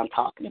 that's what I'm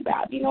talking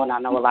about. And I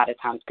know a lot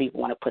of times people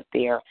want to put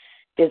their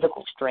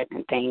physical strength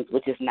in things,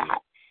 which is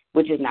not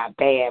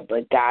bad,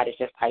 but God is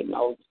just like,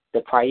 no,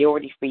 the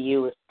priority for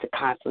you is to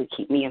constantly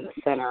keep me in the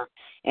center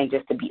and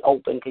just to be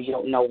open, because you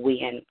don't know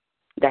when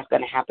that's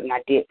going to happen.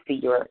 I did see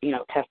your,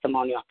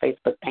 testimony on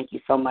Facebook. Thank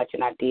you so much.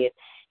 And I did,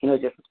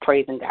 just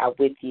praising God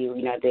with you,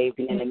 Dave,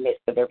 in the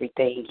midst of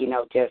everything,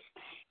 it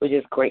was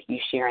just great you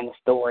sharing the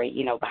story,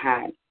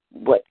 behind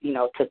what,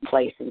 took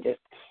place, and just,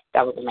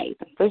 that was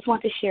amazing. So I just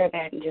want to share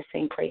that and just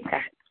saying praise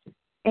God.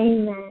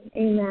 Amen.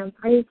 Amen.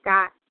 Praise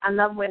God. I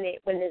love when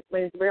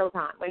it's real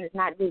time, when it's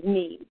not just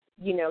me.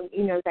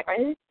 It's like,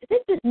 is this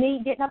just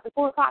me getting up at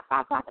 4 o'clock,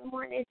 5 o'clock in the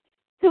morning,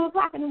 2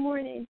 o'clock in the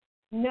morning?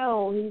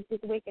 No, he's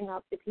just waking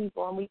up the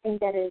people, and we think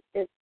that is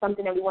just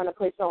something that we want to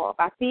push off.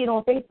 I see it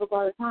on Facebook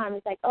all the time.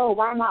 It's like, oh,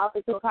 why am I up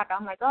at 2 o'clock?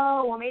 I'm like,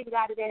 oh, well, maybe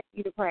God is asking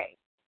you to pray,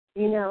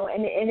 and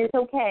it's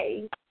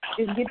okay.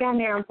 Just get down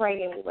there and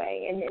pray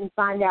anyway, and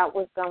find out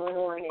what's going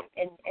on,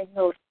 and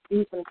he'll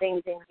do some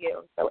things in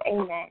you. So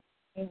amen.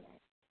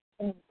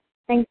 Amen.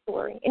 Thanks,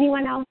 Tori.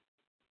 Anyone else?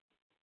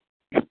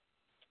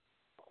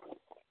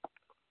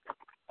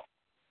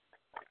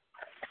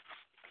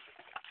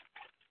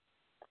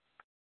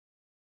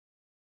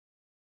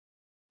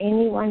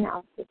 Anyone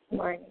else this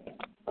morning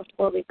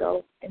before we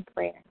go in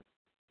prayer?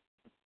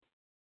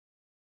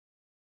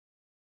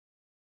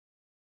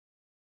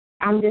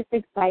 I'm just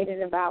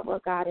excited about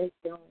what God is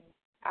doing.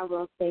 I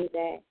will say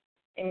that.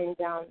 And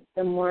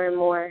the more and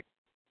more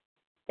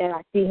that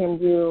I see him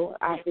do,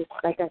 I just,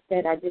 like I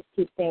said, I just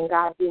keep saying,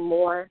 God, do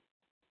more.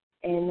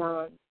 And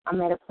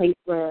I'm at a place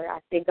where I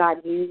say, God,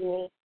 use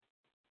me.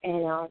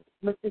 And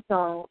what's the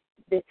song,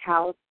 This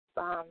House,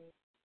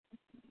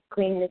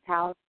 Clean This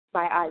House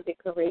by Isaac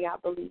Correa, I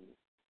believe,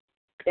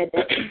 that's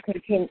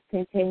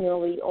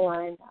continually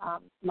on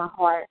my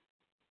heart,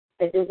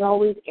 that there's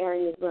always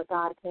areas where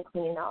God can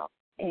clean up,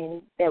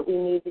 and that we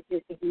need to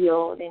just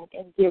yield and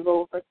give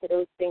over to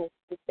those things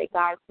to say,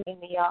 God, clean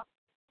me up,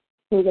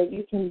 so that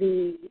you can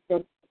be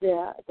the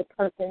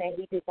person that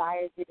he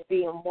desires you to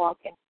be and walk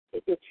in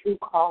your true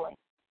calling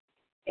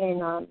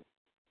and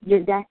your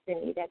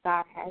destiny that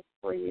God has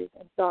for you.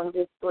 And so I'm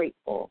just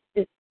grateful,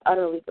 just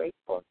utterly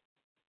grateful.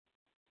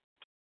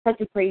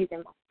 Such a praise in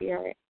my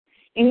spirit.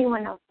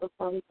 Anyone else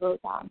before we close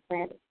out in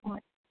prayer this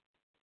morning?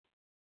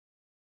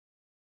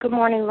 Good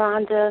morning,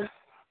 Rhonda.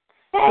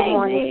 Hey, good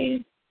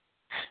morning.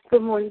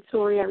 Good morning,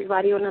 Tori,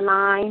 everybody on the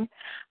line.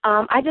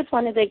 I just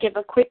wanted to give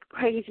a quick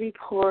praise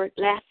report.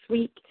 Last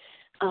week,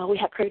 we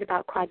had prayed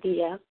about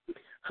Claudia,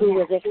 who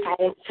was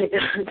excited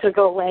to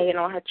go away and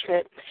on her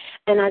trip.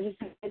 And I just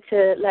wanted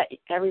to let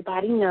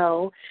everybody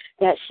know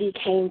that she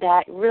came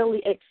back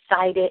really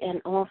excited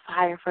and on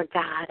fire for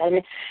God.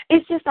 And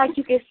it's just like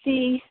you could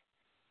see,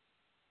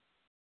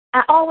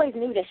 I always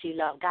knew that she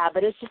loved God,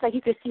 but it's just like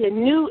you could see a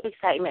new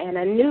excitement and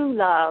a new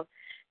love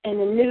and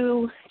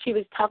she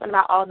was talking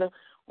about all the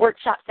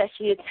workshops that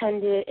she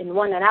attended, and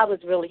one that I was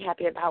really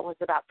happy about was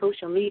about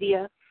social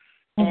media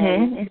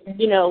and,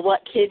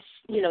 what kids,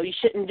 you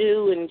shouldn't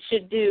do and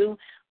should do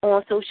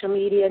on social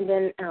media, and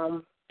then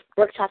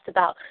workshops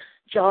about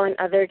drawing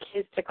other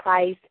kids to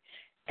Christ.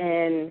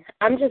 And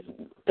I'm just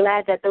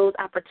glad that those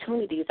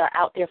opportunities are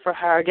out there for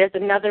her. There's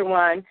another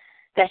one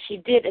that she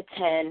did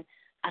attend,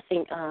 I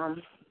think,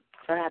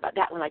 forgot about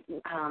that one, like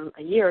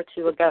a year or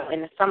two ago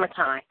in the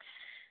summertime.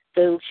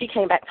 So she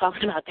came back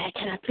talking about that.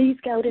 Can I please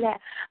go to that?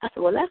 I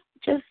said, well, let's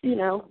just,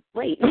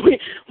 wait.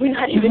 We're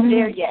not even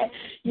there yet.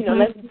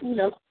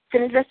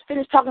 Let's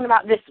finish talking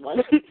about this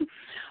one.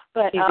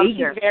 But she's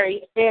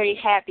very, very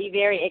happy,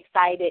 very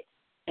excited,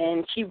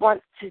 and she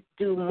wants to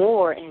do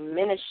more in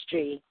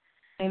ministry.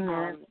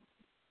 Amen.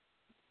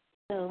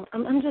 So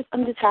I'm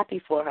just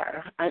happy for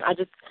her. I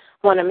just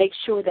want to make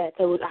sure that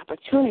those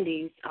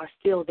opportunities are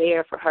still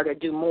there for her to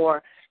do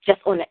more, just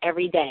on the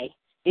everyday,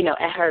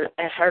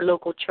 at her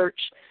local church,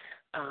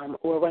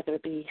 or whether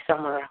it be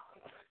somewhere else.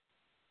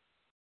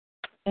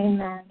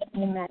 Amen.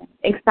 Amen.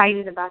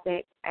 Excited about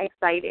that.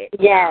 Excited.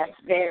 Yes,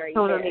 very.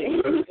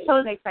 Totally.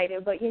 Totally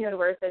excited. But the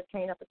word says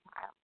train up a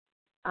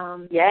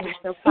child. Yes.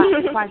 So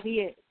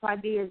Claudia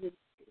is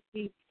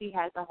she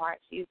has a heart.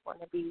 She's going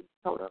to be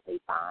totally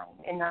fine.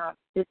 And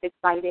just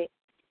excited.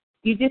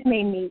 You just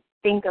made me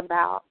think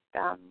about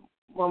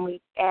when we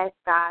ask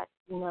God,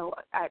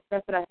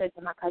 that's what I said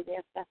to my cousin.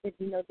 I said,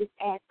 just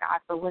ask God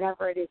for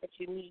whatever it is that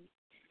you need.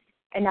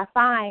 And I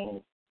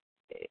find,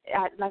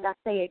 like I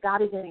say,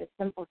 God is in the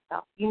simple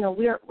stuff.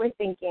 We're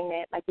thinking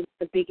that like it's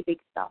the big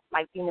stuff.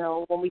 Like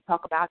when we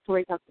talk about,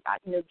 Tori talks about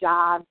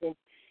jobs and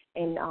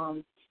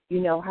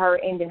her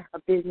ending her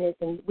business,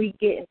 and we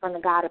get in front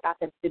of God about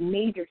the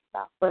major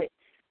stuff. But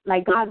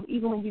like God,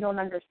 even when you don't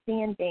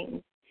understand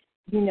things,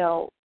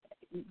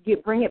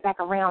 bring it back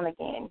around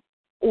again.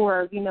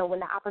 Or when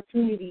the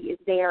opportunity is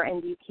there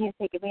and you can't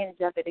take advantage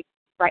of it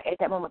right at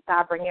that moment,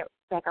 God, bring it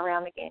back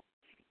around again.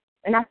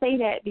 And I say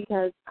that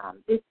because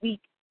this week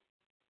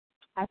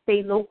I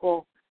stayed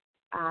local,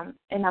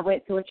 and I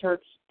went to a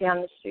church down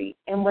the street.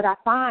 And what I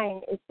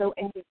find is so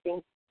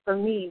interesting for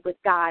me with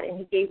God, and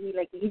he gave me,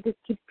 he just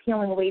keeps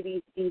peeling away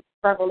these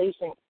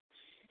revelations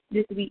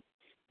this week.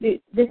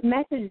 This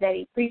message that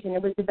he preached, and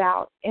it was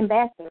about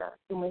ambassador,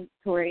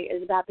 Tori,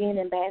 is about being an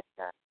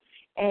ambassador.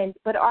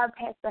 But our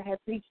pastor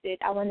had preached it,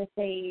 I want to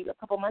say, a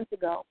couple months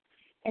ago.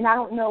 And I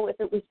don't know if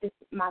it was just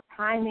my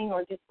timing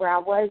or just where I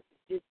was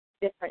just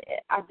different.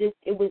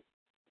 It was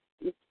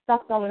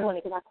stuff going on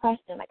because I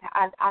questioned,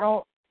 I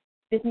don't,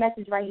 this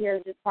message right here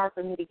is just hard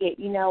for me to get,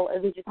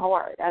 it was just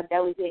hard. That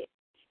was it.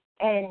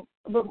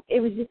 But it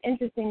was just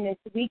interesting this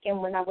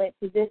weekend when I went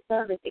to this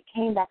service, it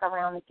came back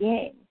around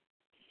again.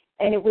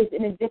 And it was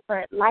in a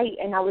different light,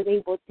 and I was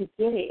able to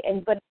get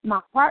it. But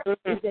my heart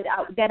is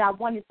that I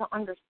wanted to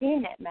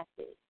understand that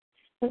message.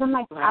 Because I'm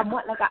like,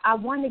 I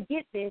want to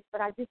get this,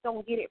 but I just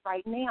don't get it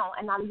right now.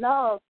 And I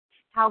love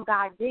how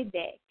God did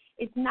that.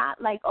 It's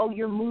not like, oh,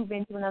 you're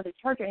moving to another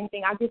church or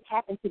anything. I just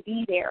happened to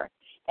be there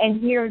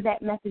and hear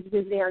that message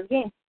was there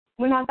again.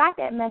 When I got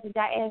that message,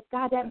 I asked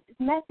God, that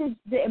message,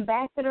 the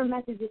ambassador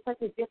message is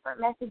such a different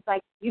message.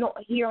 Like, you don't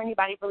hear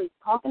anybody really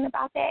talking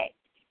about that.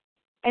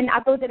 And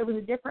I thought that it was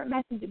a different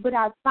message, but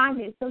I find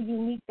it so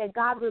unique that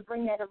God would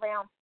bring that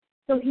around.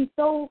 So he's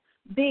so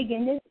big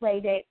in this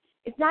way that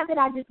it's not that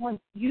I just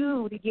want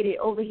you to get it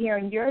over here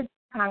in your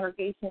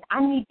congregation.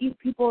 I need these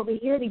people over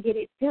here to get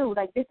it too.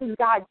 Like, this is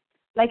God,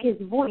 like his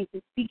voice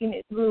is speaking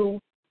it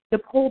through the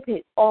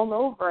pulpit all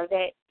over,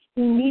 that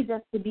he needs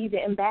us to be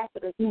the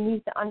ambassadors. He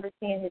needs to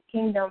understand his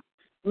kingdom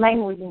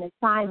language and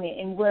assignment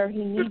and where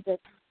he needs us,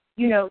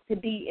 to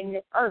be in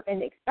this earth.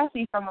 And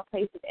especially from a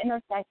place of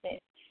intercession,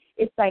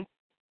 it's like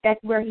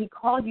that's where he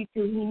called you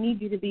to. He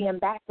needs you to be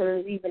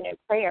ambassadors even in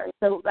prayer.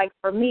 So, like,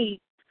 for me,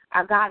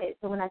 I got it.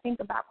 So when I think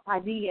about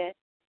Claudia,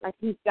 like,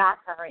 he's got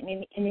her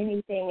and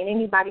anything and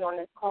anybody on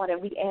this call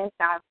that we ask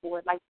God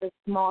for, like the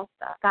small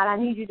stuff. God, I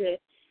need you to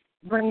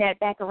bring that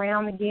back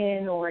around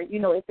again, or,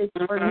 if it's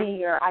for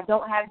me, or I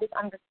don't have this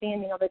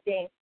understanding of a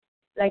thing.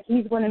 Like,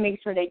 he's going to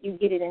make sure that you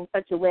get it in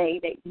such a way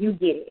that you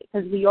get it,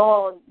 because we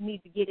all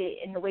need to get it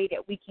in the way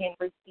that we can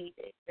receive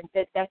it. And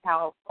that's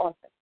how awesome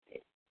it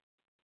is.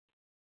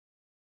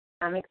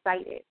 I'm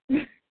excited.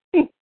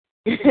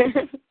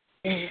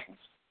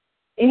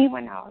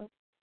 Anyone else?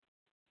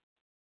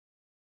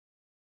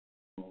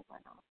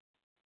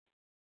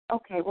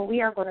 Okay, well,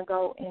 we are going to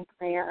go in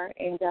prayer,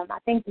 and I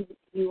thank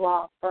you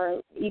all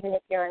for, even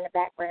if you're in the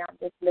background,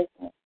 just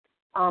listening,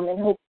 and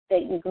hope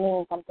that you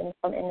glean something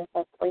from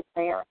intercessory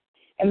prayer.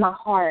 And my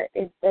heart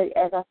is,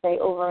 as I say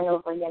over and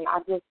over again, I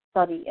just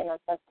study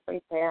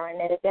intercessory prayer, and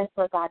that if that's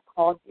where God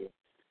called you,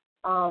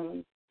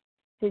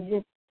 to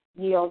just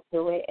yield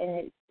to it.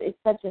 And it's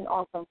such an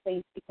awesome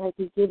place because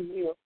he gives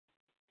you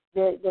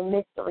the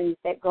mysteries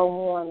that go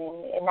on,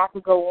 and I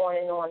could go on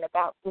and on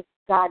about just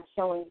God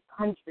showing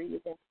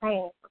countries and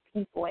praying for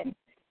people. And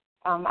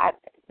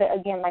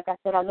again, like I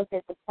said, I looked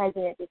at the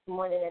president this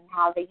morning and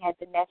how they had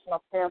the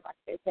national prayer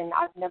breakfast, and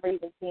I've never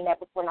even seen that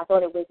before, and I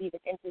thought it was even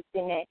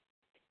interesting that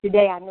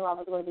today I knew I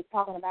was going to be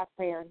talking about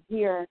prayer, and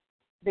here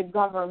the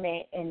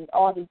government and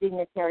all the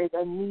dignitaries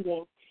are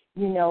meeting,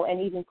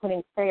 and even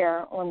putting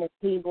prayer on the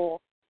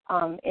table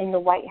in the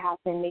White House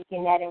and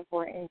making that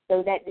important.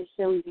 So that just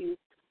shows you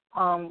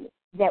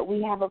that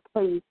we have a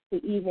place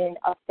to even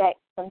affect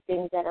some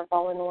things that are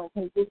going on,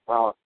 because this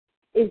world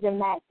is a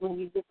mess when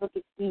you just look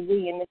at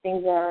TV and the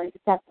things that are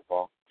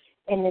acceptable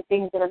and the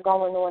things that are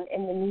going on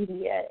in the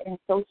media and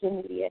social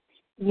media.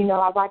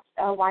 I watched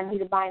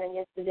Juanita Bynum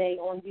yesterday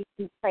on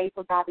YouTube pray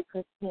for Bobby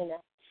Christina,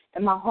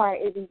 and my heart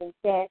is even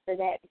sad for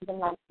that, because I'm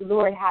like,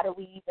 Lord, how do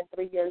we even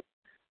 3 years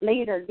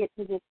later get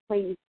to this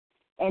place?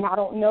 And I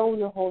don't know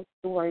the whole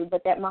story,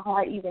 but that my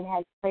heart even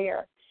has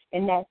prayer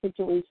in that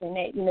situation,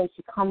 that,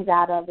 she comes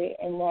out of it,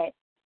 and that,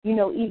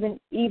 even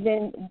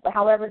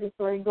however the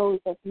story goes,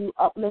 that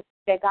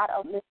God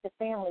uplifts the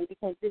family,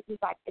 because this is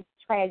like a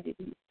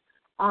tragedy.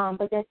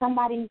 But there's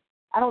somebody,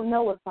 I don't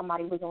know if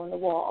somebody was on the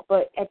wall,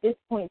 but at this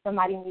point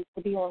somebody needs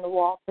to be on the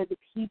wall for the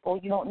people.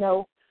 You don't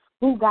know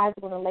who God's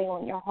going to lay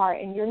on your heart,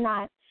 and you're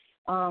not,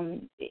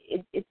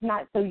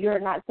 you're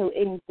not so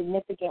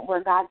insignificant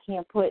where God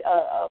can't put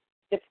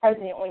the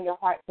president on your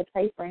heart to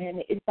pray for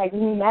him. It's like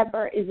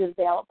whomever is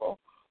available,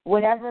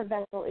 whatever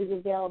vessel is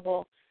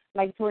available,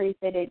 like Tori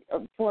said at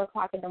 4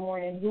 o'clock in the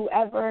morning,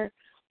 whoever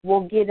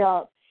will get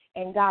up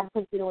and God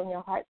puts it on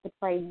your heart to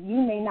pray. You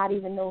may not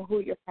even know who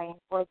you're praying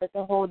for, but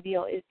the whole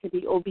deal is to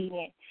be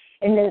obedient.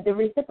 And the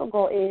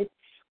reciprocal is,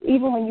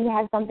 even when you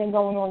have something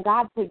going on,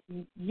 God puts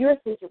your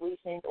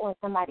situations on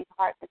somebody's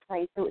heart to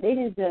pray. So it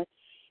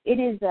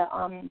is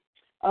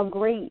a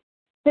great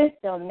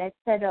system that's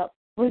set up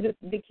for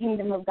the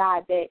kingdom of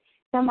God, that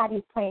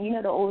somebody's praying.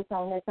 The old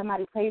song that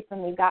somebody prayed for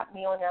me, got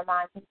me on their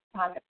mind, it's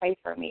time to pray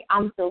for me.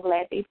 I'm so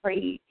glad they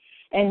prayed.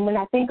 And when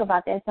I think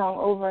about that song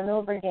over and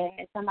over again,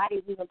 and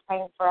somebody's even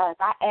praying for us,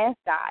 I ask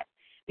God,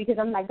 because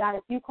I'm like, God,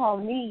 if you call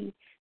me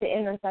to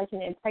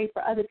intercession and pray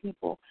for other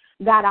people,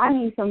 God, I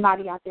need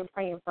somebody out there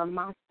praying for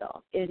my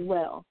stuff as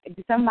well.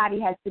 Somebody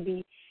has to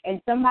be,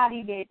 and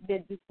somebody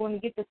that's going to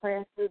get the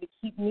prayers through to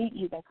keep me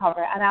even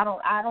covered. And I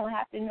don't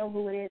have to know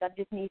who it is. I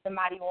just need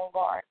somebody on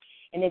guard.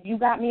 And if you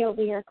got me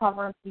over here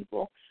covering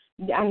people,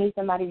 I need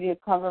somebody to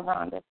cover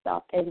Rhonda's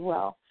stuff as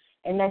well.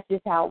 And that's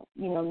just how,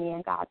 me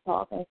and God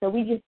talk. And so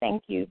we just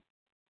thank you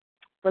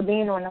for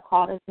being on the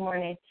call this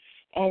morning.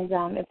 And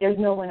if there's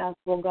no one else,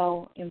 we'll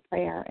go in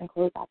prayer and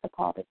close out the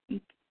call this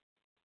week.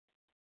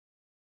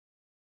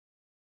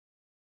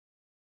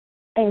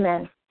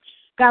 Amen.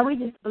 God, we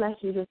just bless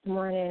you this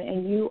morning,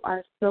 and you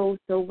are so,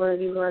 so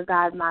worthy, Lord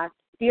God. My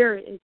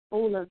spirit is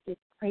full of just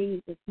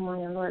praise this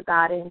morning, Lord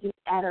God, and just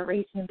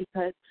adoration,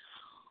 because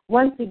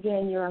once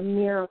again, you're a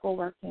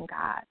miracle-working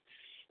God.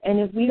 And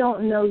if we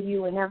don't know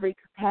you in every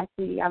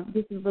capacity, I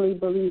just really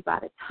believe by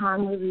the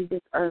time we leave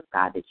this earth,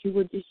 God, that you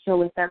would just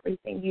show us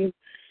everything.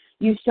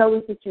 You show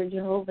us that you're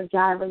Jehovah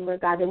Jireh,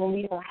 Lord God, that when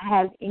we don't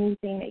have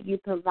anything, that you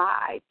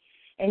provide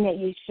and that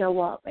you show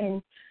up.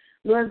 And,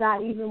 Lord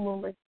God, even when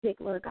we're sick,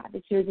 Lord God,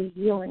 that you're the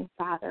healing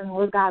Father. And,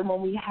 Lord God,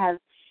 when we have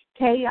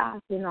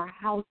chaos in our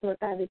house, Lord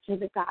God, that you're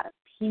the God of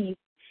peace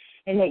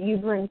and that you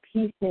bring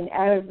peace in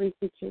every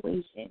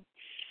situation.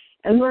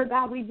 And, Lord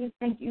God, we just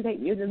thank you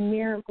that you're the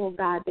miracle,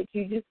 God, that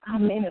you just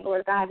come in, and,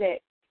 Lord God, that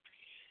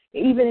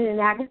even in an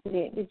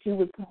accident, that you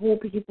would pull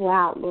people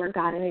out, Lord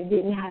God, and it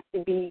didn't have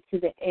to be to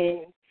the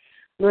end.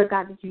 Lord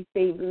God, that you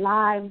save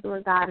lives,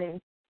 Lord God,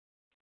 and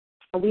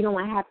we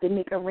don't have to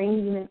make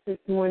arrangements this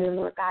morning,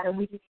 Lord God, and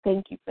we just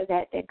thank you for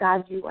that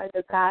God, you are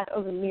the God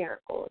of the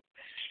miracles.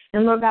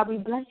 And, Lord God, we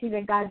bless you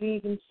that, God, you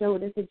even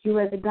showed us that you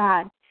are the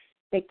God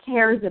that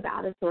cares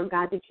about us, Lord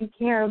God, that you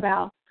care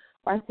about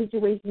our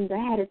situations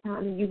ahead of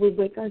time, and you would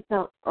wake us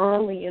up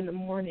early in the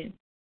morning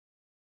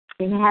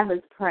and have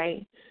us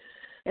pray.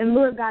 And,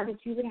 Lord God, that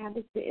you would have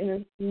us to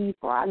intercede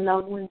for our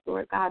loved ones,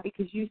 Lord God,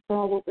 because you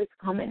saw what was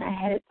coming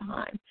ahead of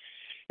time.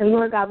 And,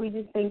 Lord God, we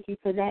just thank you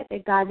for that,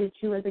 God, that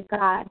you are the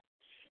God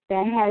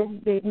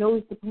that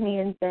knows the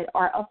plans that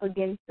are up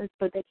against us,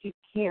 but that you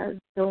care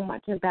so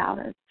much about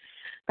us.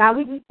 God,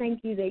 we just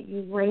thank you that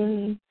you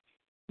reign,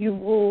 you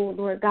rule,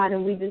 Lord God,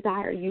 and we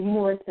desire you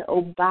more to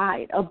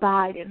abide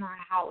in our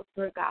house,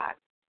 Lord God.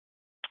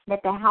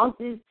 That the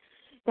houses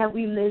that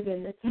we live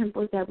in, the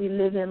temples that we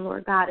live in,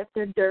 Lord God, if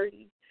they're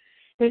dirty,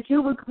 that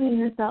you would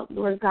clean us up,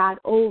 Lord God,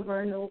 over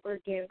and over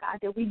again, God,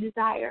 that we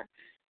desire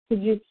to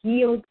just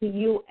yield to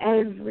you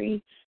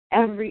every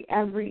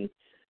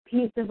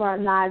piece of our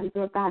lives,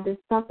 Lord God, the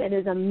stuff that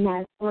is a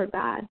mess, Lord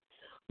God.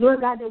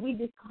 Lord God, that we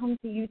just come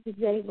to you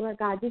today, Lord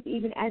God, just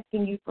even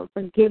asking you for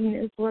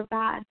forgiveness, Lord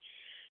God.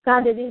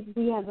 God, that if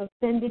we have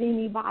offended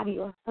anybody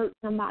or hurt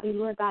somebody,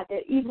 Lord God,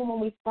 that even when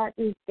we start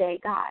this day,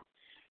 God,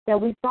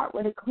 that we start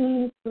with a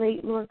clean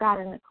slate, Lord God,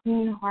 and a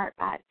clean heart,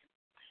 God,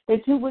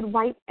 that you would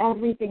wipe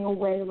everything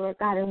away, Lord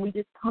God, and we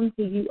just come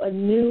to you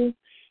anew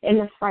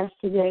and afresh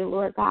today,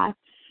 Lord God.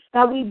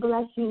 God, we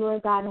bless you,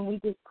 Lord God, and we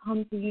just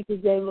come to you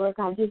today, Lord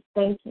God, just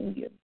thanking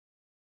you.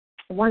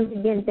 Once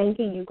again,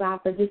 thanking you, God,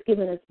 for just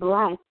giving us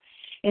breath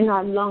in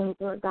our lungs,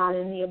 Lord God,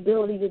 and the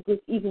ability to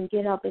just even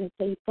get up and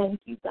say thank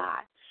you,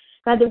 God.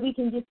 God, that we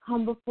can just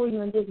come before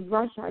you and just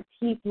brush our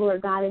teeth,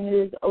 Lord God, and it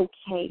is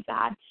okay,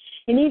 God.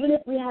 And even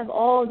if we have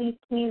all these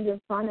plans in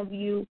front of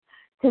you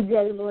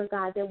today, Lord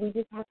God, that we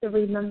just have to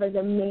remember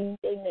the main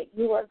thing, that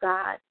you are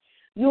God.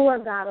 You are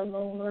God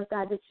alone, Lord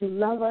God, that you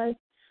love us.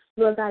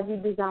 Lord God, you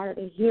desire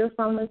to hear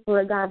from us,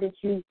 Lord God, that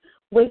you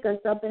wake us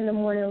up in the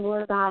morning,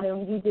 Lord God,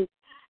 and you just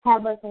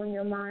have us on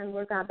your mind,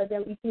 Lord God, but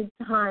that we take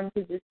time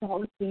to just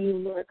talk to you,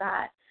 Lord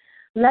God.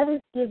 Let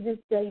us give this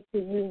day to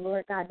you,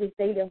 Lord God, this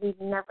day that we've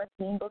never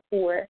seen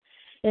before.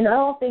 In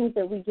all things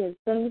that we give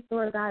thanks,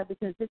 Lord God,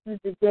 because this is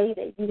the day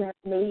that you have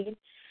made.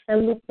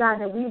 And, Lord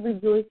God, that we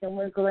rejoice and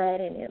we're glad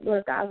in it.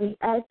 Lord God, we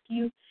ask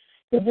you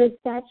to just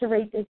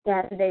saturate this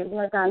Saturday,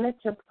 Lord God. Let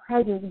your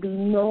presence be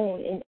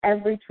known in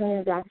every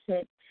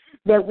transaction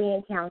that we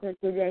encounter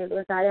today,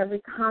 Lord God, every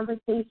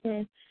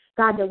conversation,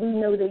 God, that we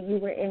know that you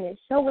were in it.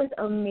 Show us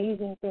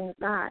amazing things,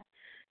 God.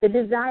 The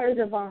desires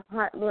of our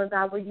heart, Lord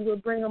God, where you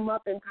would bring them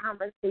up in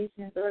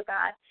conversations, Lord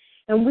God.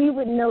 And we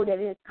would know that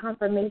it's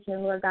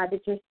confirmation, Lord God,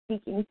 that you're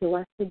speaking to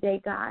us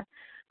today, God.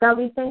 God,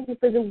 we thank you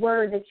for the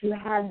word that you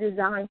have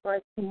designed for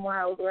us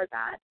tomorrow, Lord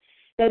God.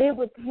 That it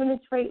would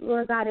penetrate,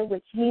 Lord God, it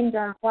would change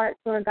our hearts,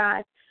 Lord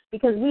God,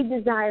 because we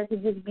desire to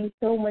just be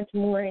so much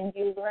more in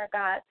you, Lord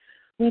God.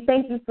 We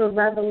thank you for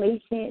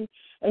revelation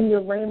and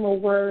your rhema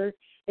word,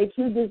 that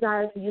you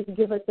desire to just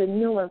give us a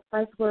new and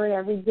fresh word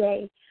every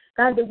day.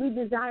 God, that we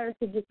desire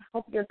to just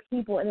help your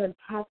people and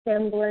impact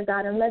them, Lord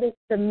God, and let it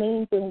the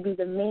main thing be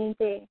the main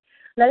thing.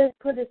 Let us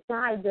put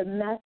aside the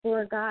mess,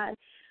 Lord God,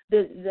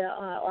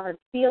 our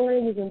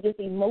feelings and just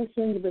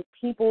emotions with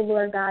people,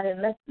 Lord God,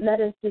 and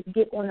let us just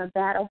get on a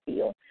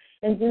battlefield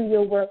and do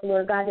your work,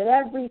 Lord God, that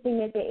everything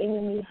that the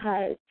enemy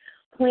has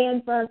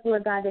planned for us,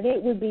 Lord God, that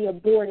it would be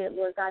aborted,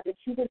 Lord God, that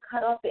you would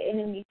cut off the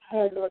enemy's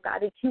head, Lord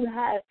God, that you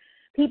have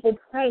people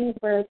praying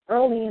for us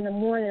early in the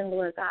morning,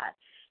 Lord God.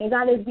 And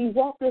God, as we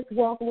walk this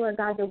walk, Lord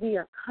God, that we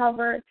are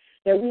covered,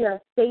 that we are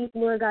safe,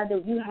 Lord God,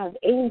 that you have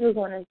angels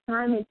on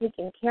assignment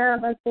taking care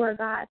of us, Lord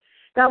God.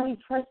 God, we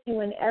trust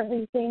you in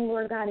everything,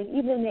 Lord God, and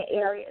even in the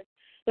areas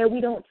that we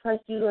don't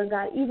trust you, Lord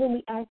God. Even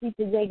we ask you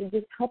today to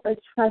just help us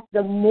trust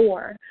them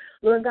more.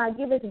 Lord God,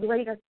 give us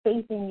greater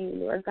faith in you,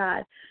 Lord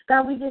God.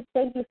 God, we just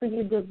thank you for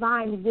your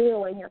divine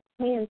will and your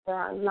plans for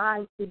our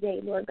lives today,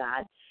 Lord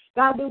God.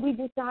 God, that we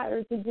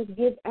desire to just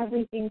give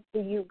everything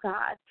to you,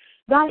 God.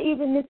 God,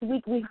 even this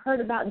week we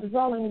heard about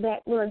drawing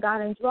back, Lord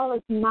God, and draw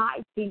us nigh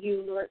to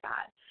you, Lord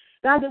God.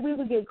 God, that we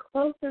would get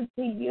closer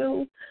to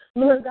you,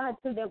 Lord God,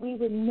 so that we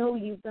would know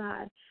you,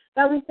 God.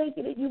 God, we thank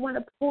you that you want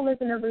to pull us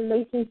in a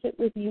relationship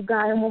with you,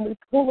 God, and when we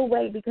pull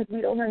away because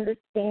we don't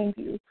understand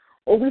you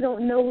or we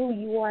don't know who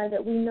you are,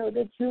 that we know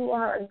that you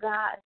are a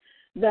God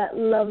that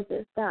loves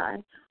us,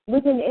 God,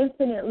 with an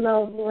infinite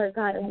love, Lord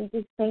God, and we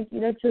just thank you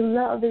that your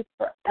love is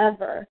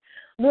forever.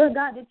 Lord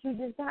God, that you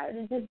desire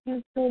to just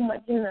do so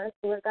much in us,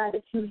 Lord God,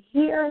 that you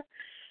hear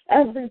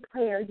every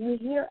prayer, you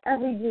hear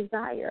every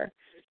desire,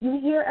 you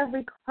hear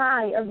every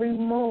cry, every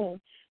moan.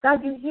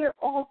 God, you hear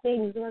all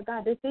things, Lord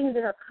God, the things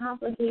that are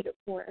complicated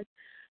for us.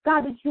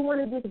 God, that you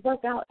want to just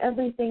work out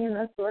everything in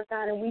us, Lord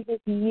God, and we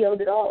just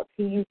yield it all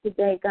to you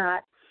today, God.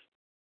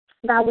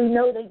 God, we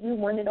know that you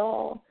want it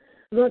all,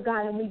 Lord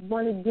God, and we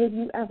want to give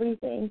you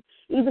everything.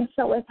 Even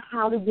show us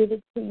how to give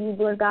it to you,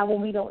 Lord God,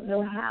 when we don't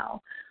know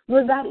how.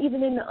 Lord God,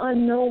 even in the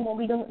unknown when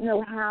we don't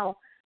know how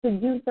to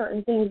do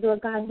certain things,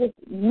 Lord God, just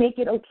make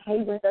it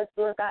okay with us,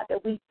 Lord God,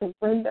 that we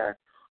surrender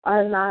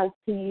our lives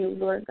to you,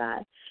 Lord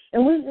God.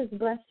 And we just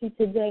bless you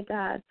today,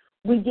 God.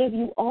 We give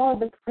you all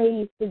the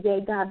praise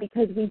today, God,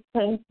 because we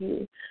thank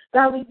you.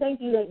 God, we thank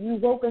you that you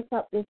woke us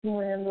up this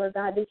morning, Lord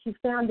God, that you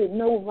found it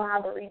no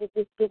robbery to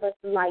just give us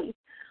life.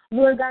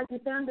 Lord God, you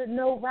found it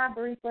no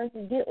robbery for us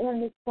to get on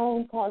this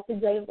phone call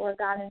today, Lord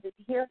God, and just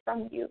hear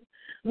from you.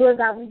 Lord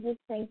God, we just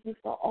thank you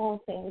for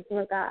all things,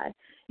 Lord God.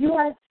 You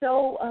are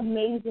so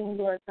amazing,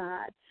 Lord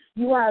God.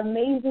 You are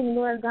amazing,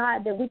 Lord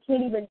God, that we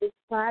can't even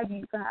describe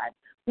you, God.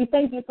 We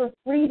thank you for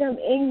freedom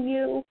in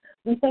you.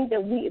 We thank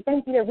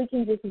you that we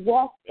can just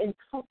walk and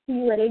talk to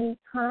you at any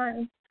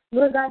time.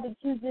 Lord God, that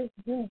you just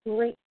do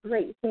great,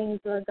 great things,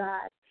 Lord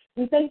God.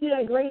 We thank you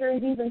that greater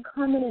is even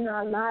coming in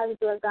our lives,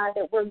 Lord God,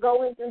 that we're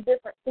going through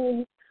different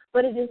things,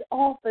 but it is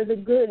all for the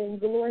good and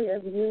glory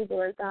of you,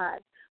 Lord God.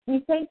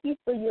 We thank you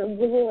for your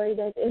glory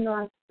that's in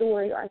our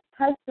story, our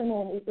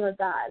testimonies, Lord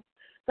God.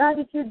 God,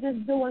 that you're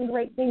just doing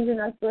great things in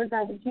us, Lord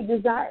God, that you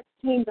desire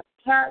to change our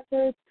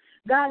characters.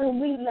 God, and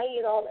we lay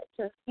it all at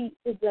your feet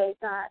today,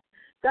 God.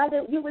 God,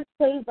 that you would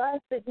save us,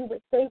 that you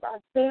would save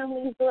our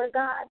families, Lord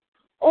God,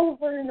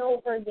 over and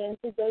over again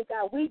today,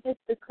 God. We just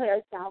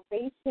declare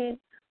salvation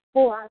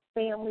for our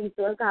families,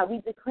 Lord God. We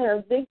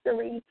declare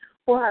victory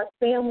for our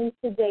families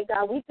today,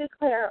 God. We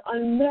declare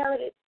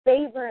unmerited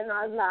favor in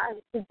our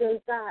lives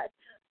today, God.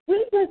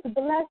 We just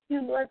bless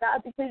you, Lord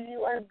God, because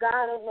you are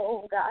God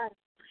alone, God.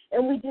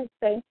 And we just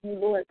thank you,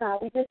 Lord God.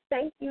 We just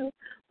thank you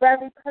for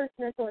every person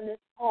that's on this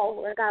call,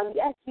 Lord God.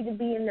 We ask you to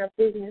be in their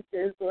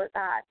businesses, Lord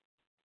God.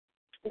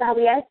 God,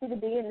 we ask you to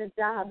be in the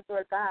jobs,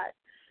 Lord God.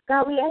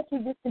 God, we ask you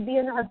just to be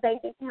in our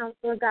bank accounts,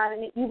 Lord God,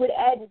 and that you would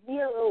add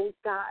zeros,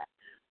 God.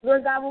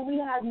 Lord God, when we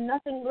have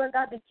nothing, Lord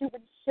God, that you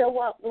would show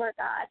up, Lord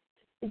God.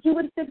 That you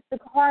would fix the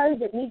cars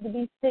that need to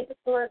be fixed,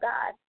 Lord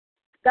God.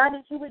 God,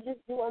 that you would just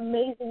do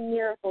amazing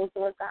miracles,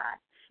 Lord God.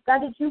 God,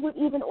 that you would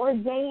even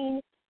ordain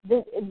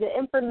the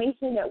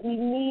information that we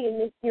need in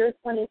this year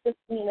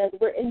 2015 as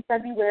we're in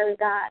February,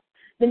 God.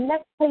 The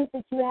next place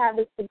that you have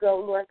us to go,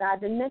 Lord God.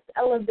 The next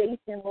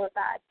elevation, Lord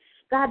God.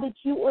 God, that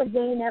you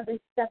ordain every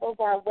step of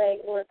our way,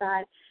 Lord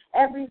God.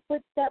 Every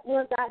footstep,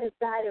 Lord God, is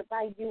guided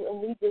by you, and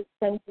we just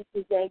thank you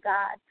today,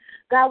 God.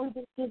 God, we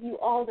just give you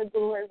all the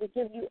glory. We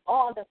give you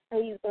all the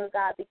praise, Lord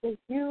God, because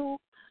you,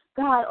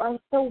 God, are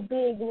so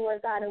big,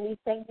 Lord God, and we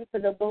thank you for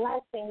the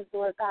blessings,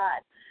 Lord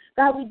God.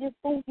 God, we just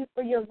thank you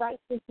for your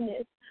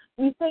righteousness.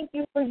 We thank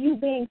you for you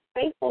being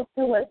faithful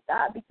to us,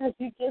 God, because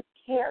you just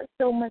care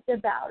so much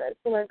about us,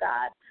 Lord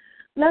God.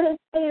 Let us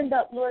stand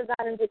up, Lord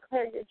God, and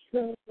declare your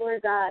truth,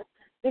 Lord God.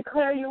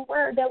 Declare your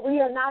word that we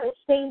are not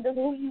ashamed of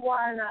who you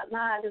are in our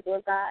lives,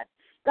 Lord God.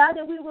 God,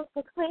 that we will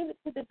proclaim it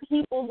to the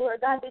people,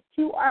 Lord God, that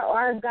you are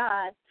our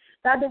God.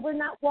 God, that we're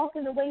not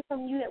walking away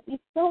from you, that we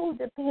so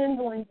depend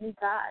on you,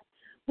 God.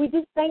 We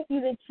just thank you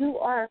that you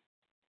are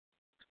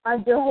our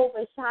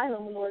Jehovah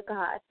Shalom, Lord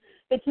God,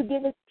 that you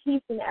give us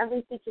peace in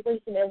every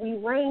situation, that we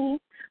reign,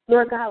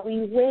 Lord God,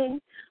 we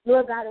win,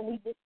 Lord God, and we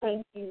just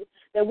thank you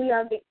that we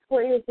are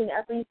victorious in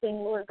everything,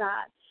 Lord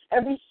God.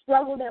 Every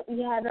struggle that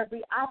we have,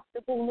 every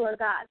obstacle, Lord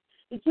God,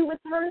 that you would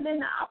turn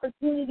into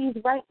opportunities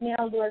right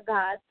now, Lord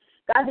God.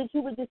 God, that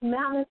you would just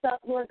mount us up,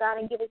 Lord God,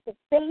 and give us the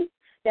faith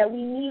that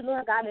we need,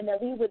 Lord God, and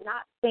that we would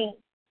not faint.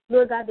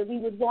 Lord God, that we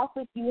would walk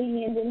with you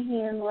hand in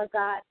hand, Lord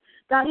God.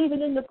 God,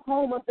 even in the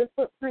poem of the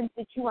footprints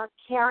that you are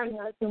carrying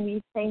us, and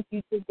we thank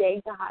you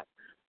today, God.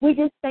 We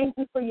just thank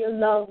you for your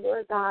love,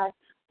 Lord God.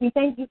 We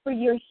thank you for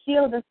your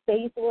shield of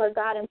faith, Lord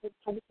God, and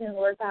protection,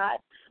 Lord God.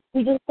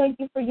 We just thank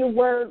you for your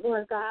word,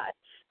 Lord God.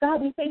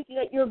 God, we thank you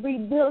that you're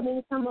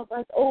rebuilding some of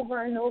us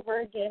over and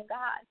over again,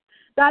 God.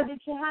 God, that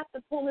you have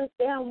to pull us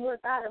down, Lord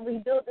God, and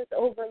rebuild us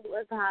over,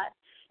 Lord God,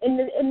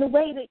 in the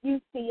way that you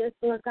see us,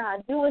 Lord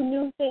God. Do a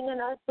new thing in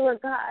us, Lord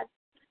God.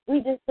 We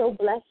just so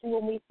bless you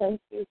and we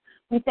thank you.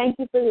 We thank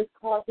you for this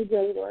call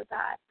today, Lord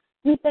God.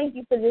 We thank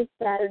you for this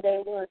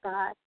Saturday, Lord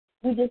God.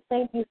 We just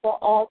thank you for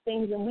all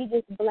things, and we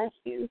just bless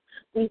you.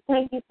 We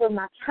thank you for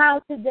my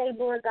child today,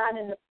 Lord God,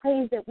 and the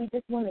praise that we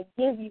just want to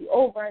give you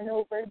over and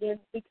over again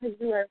because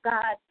you are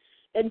God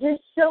that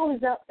just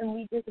shows up, and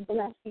we just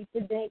bless you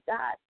today,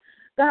 God.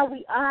 God,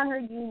 we honor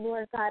you,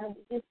 Lord God, and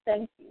we just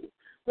thank you.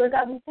 Lord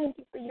God, we thank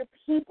you for your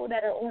people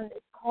that are on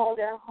this call,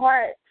 their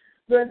heart,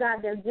 Lord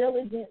God, their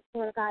diligence,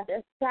 Lord God,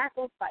 their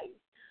sacrifice.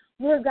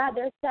 Lord God,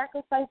 their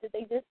sacrifice that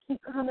they just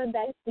keep coming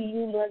back to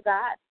you, Lord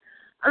God.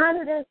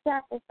 Honor their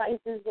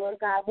sacrifices, Lord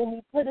God, when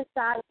we put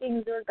aside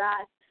things, Lord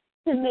God,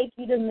 to make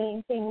you the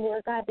main thing,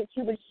 Lord God, that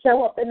you would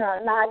show up in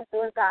our lives,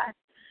 Lord God.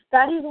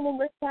 God, even when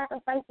we're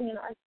sacrificing in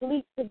our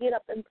sleep to get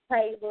up and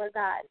pray, Lord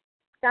God.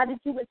 God, that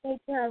you would take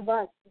care of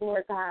us,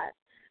 Lord God.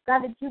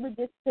 God, that you would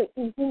just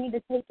continue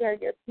to take care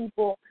of your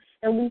people,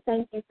 and we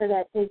thank you for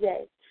that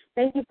today.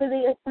 Thank you for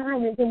the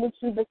assignments in which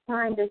you've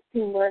assigned us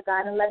to, Lord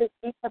God, and let us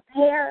be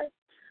prepared.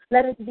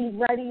 Let us be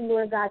ready,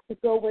 Lord God, to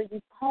go where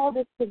you've called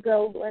us to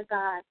go, Lord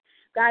God.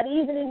 God,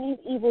 even in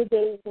these evil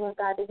days, Lord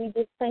God, that we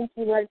just thank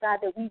you, Lord God,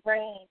 that we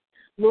reign,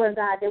 Lord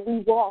God, that we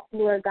walk,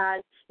 Lord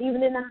God.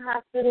 Even in the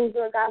hospitals,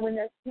 Lord God, when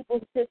there's people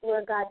sick,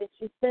 Lord God, that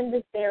you send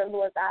us there,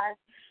 Lord God,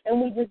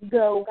 and we just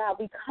go, God.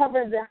 We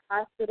cover the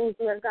hospitals,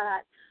 Lord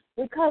God.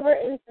 We cover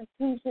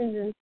institutions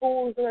and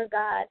schools, Lord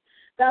God.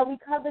 God, we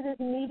cover this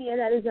media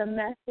that is a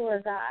mess,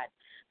 Lord God.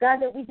 God,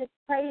 that we just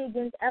pray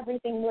against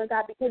everything, Lord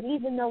God, because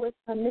even though it's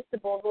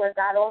permissible, Lord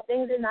God, all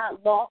things are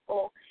not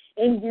lawful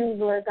in you,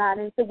 Lord God.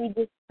 And so we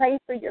just pray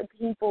for your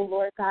people,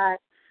 Lord God.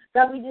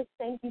 God, we just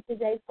thank you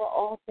today for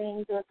all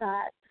things, Lord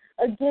God.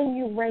 Again,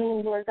 you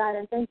reign, Lord God,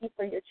 and thank you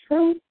for your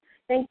truth.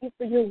 Thank you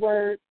for your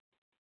word.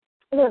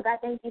 Lord God,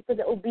 thank you for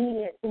the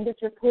obedience in that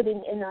you're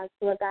putting in us,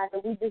 Lord God,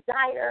 that we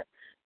desire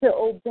to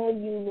obey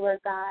you, Lord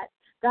God.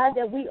 God,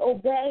 that we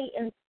obey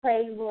and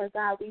pray, Lord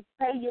God. We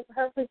pray your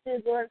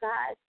purposes, Lord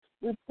God.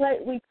 We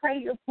pray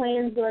your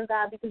plans, Lord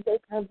God, because they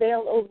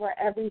prevail over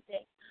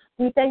everything.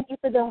 We thank you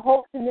for the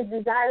hopes and the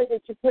desires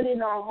that you put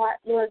in our heart,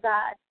 Lord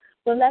God.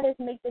 But let us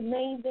make the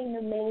main thing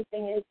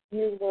is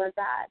you, Lord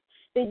God.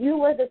 That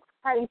you are the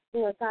Christ,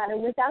 Lord God,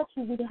 and without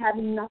you we have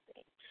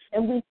nothing.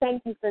 And we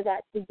thank you for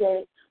that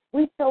today.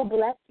 We so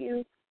bless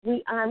you.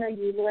 We honor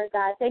you, Lord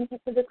God. Thank you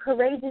for the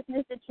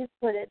courageousness that you've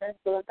put in us,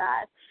 Lord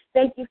God.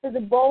 Thank you for the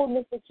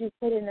boldness that you've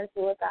put in us,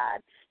 Lord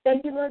God.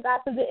 Thank you, Lord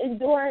God, for the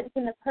endurance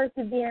and the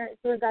perseverance,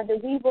 Lord God,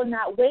 that we will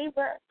not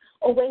waver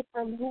away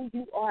from who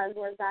you are,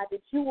 Lord God,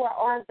 that you are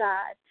our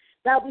God.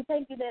 God, we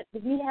thank you that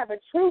we have a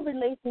true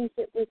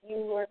relationship with you,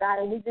 Lord God,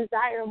 and we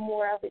desire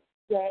more of it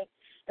today.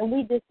 And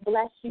we just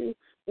bless you,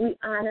 we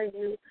honor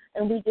you,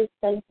 and we just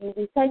thank you.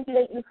 We thank you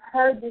that you've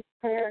heard this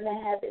prayer in the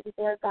heavens,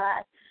 Lord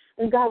God.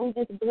 And God, we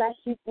just bless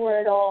you for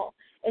it all.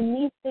 And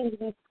these things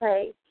we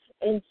pray.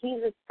 In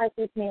Jesus'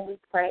 precious name we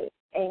pray.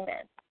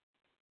 Amen.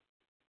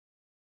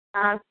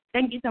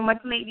 Thank you so much,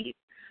 ladies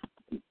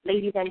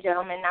and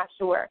gentlemen, not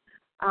sure,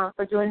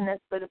 for joining us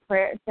for the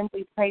prayer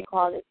Simply Pray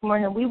call this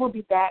morning. We will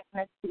be back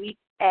next week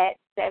at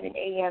 7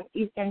 a.m.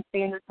 Eastern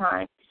Standard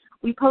Time.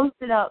 We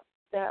posted up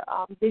the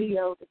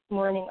video this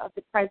morning of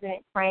the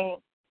president praying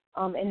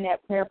in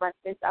that prayer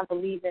breakfast, I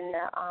believe in the,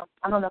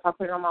 I don't know if I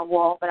put it on my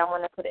wall, but I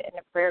want to put it in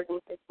the prayer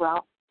group as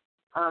well.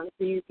 So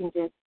you can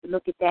just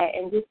look at that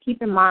and just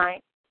keep in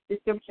mind the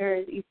scripture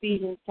is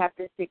Ephesians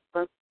chapter 6,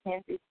 verse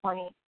 10 through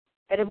 20,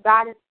 that if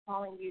God is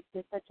calling you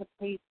to such a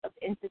place of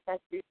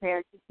intercessory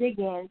prayer, to dig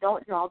in,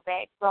 don't draw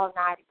back, draw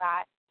nigh to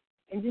God,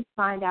 and just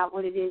find out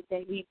what it is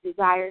that he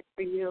desires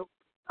for you.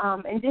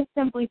 And just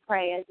simply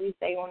pray, as we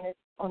say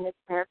on this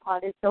prayer call.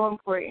 It's so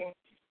important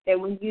that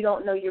when you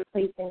don't know your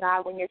place in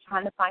God, when you're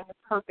trying to find the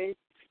purpose,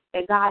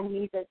 that God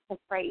needs us to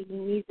pray. He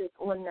needs us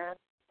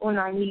on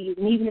our knees.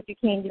 And even if you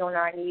can't get on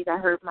our knees, I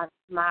heard my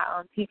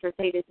teacher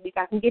say this week,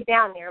 I can get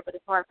down there, but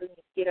it's hard for me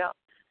to get up.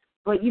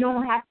 But you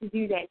don't have to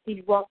do that.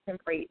 She walks in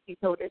praise. She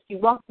told us she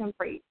walks in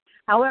praise.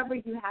 However,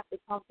 you have to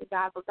talk to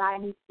God, but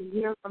God needs to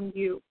hear from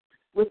you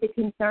with the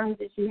concerns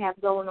that you have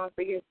going on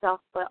for yourself,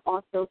 but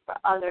also for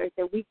others,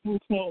 that we can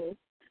change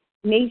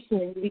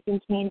nations, we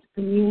can change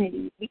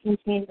communities, we can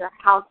change our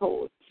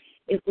households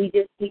if we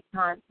just take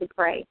time to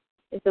pray.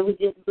 And so we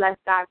just bless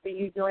God for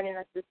you joining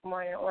us this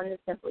morning on the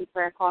Simply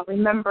Prayer call.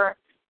 Remember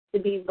to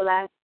be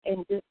blessed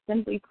and just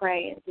simply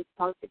pray and just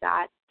talk to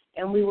God.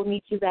 And we will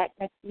meet you back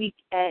next week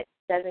at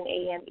 7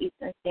 a.m.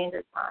 Eastern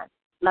Standard Time.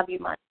 Love you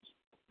much.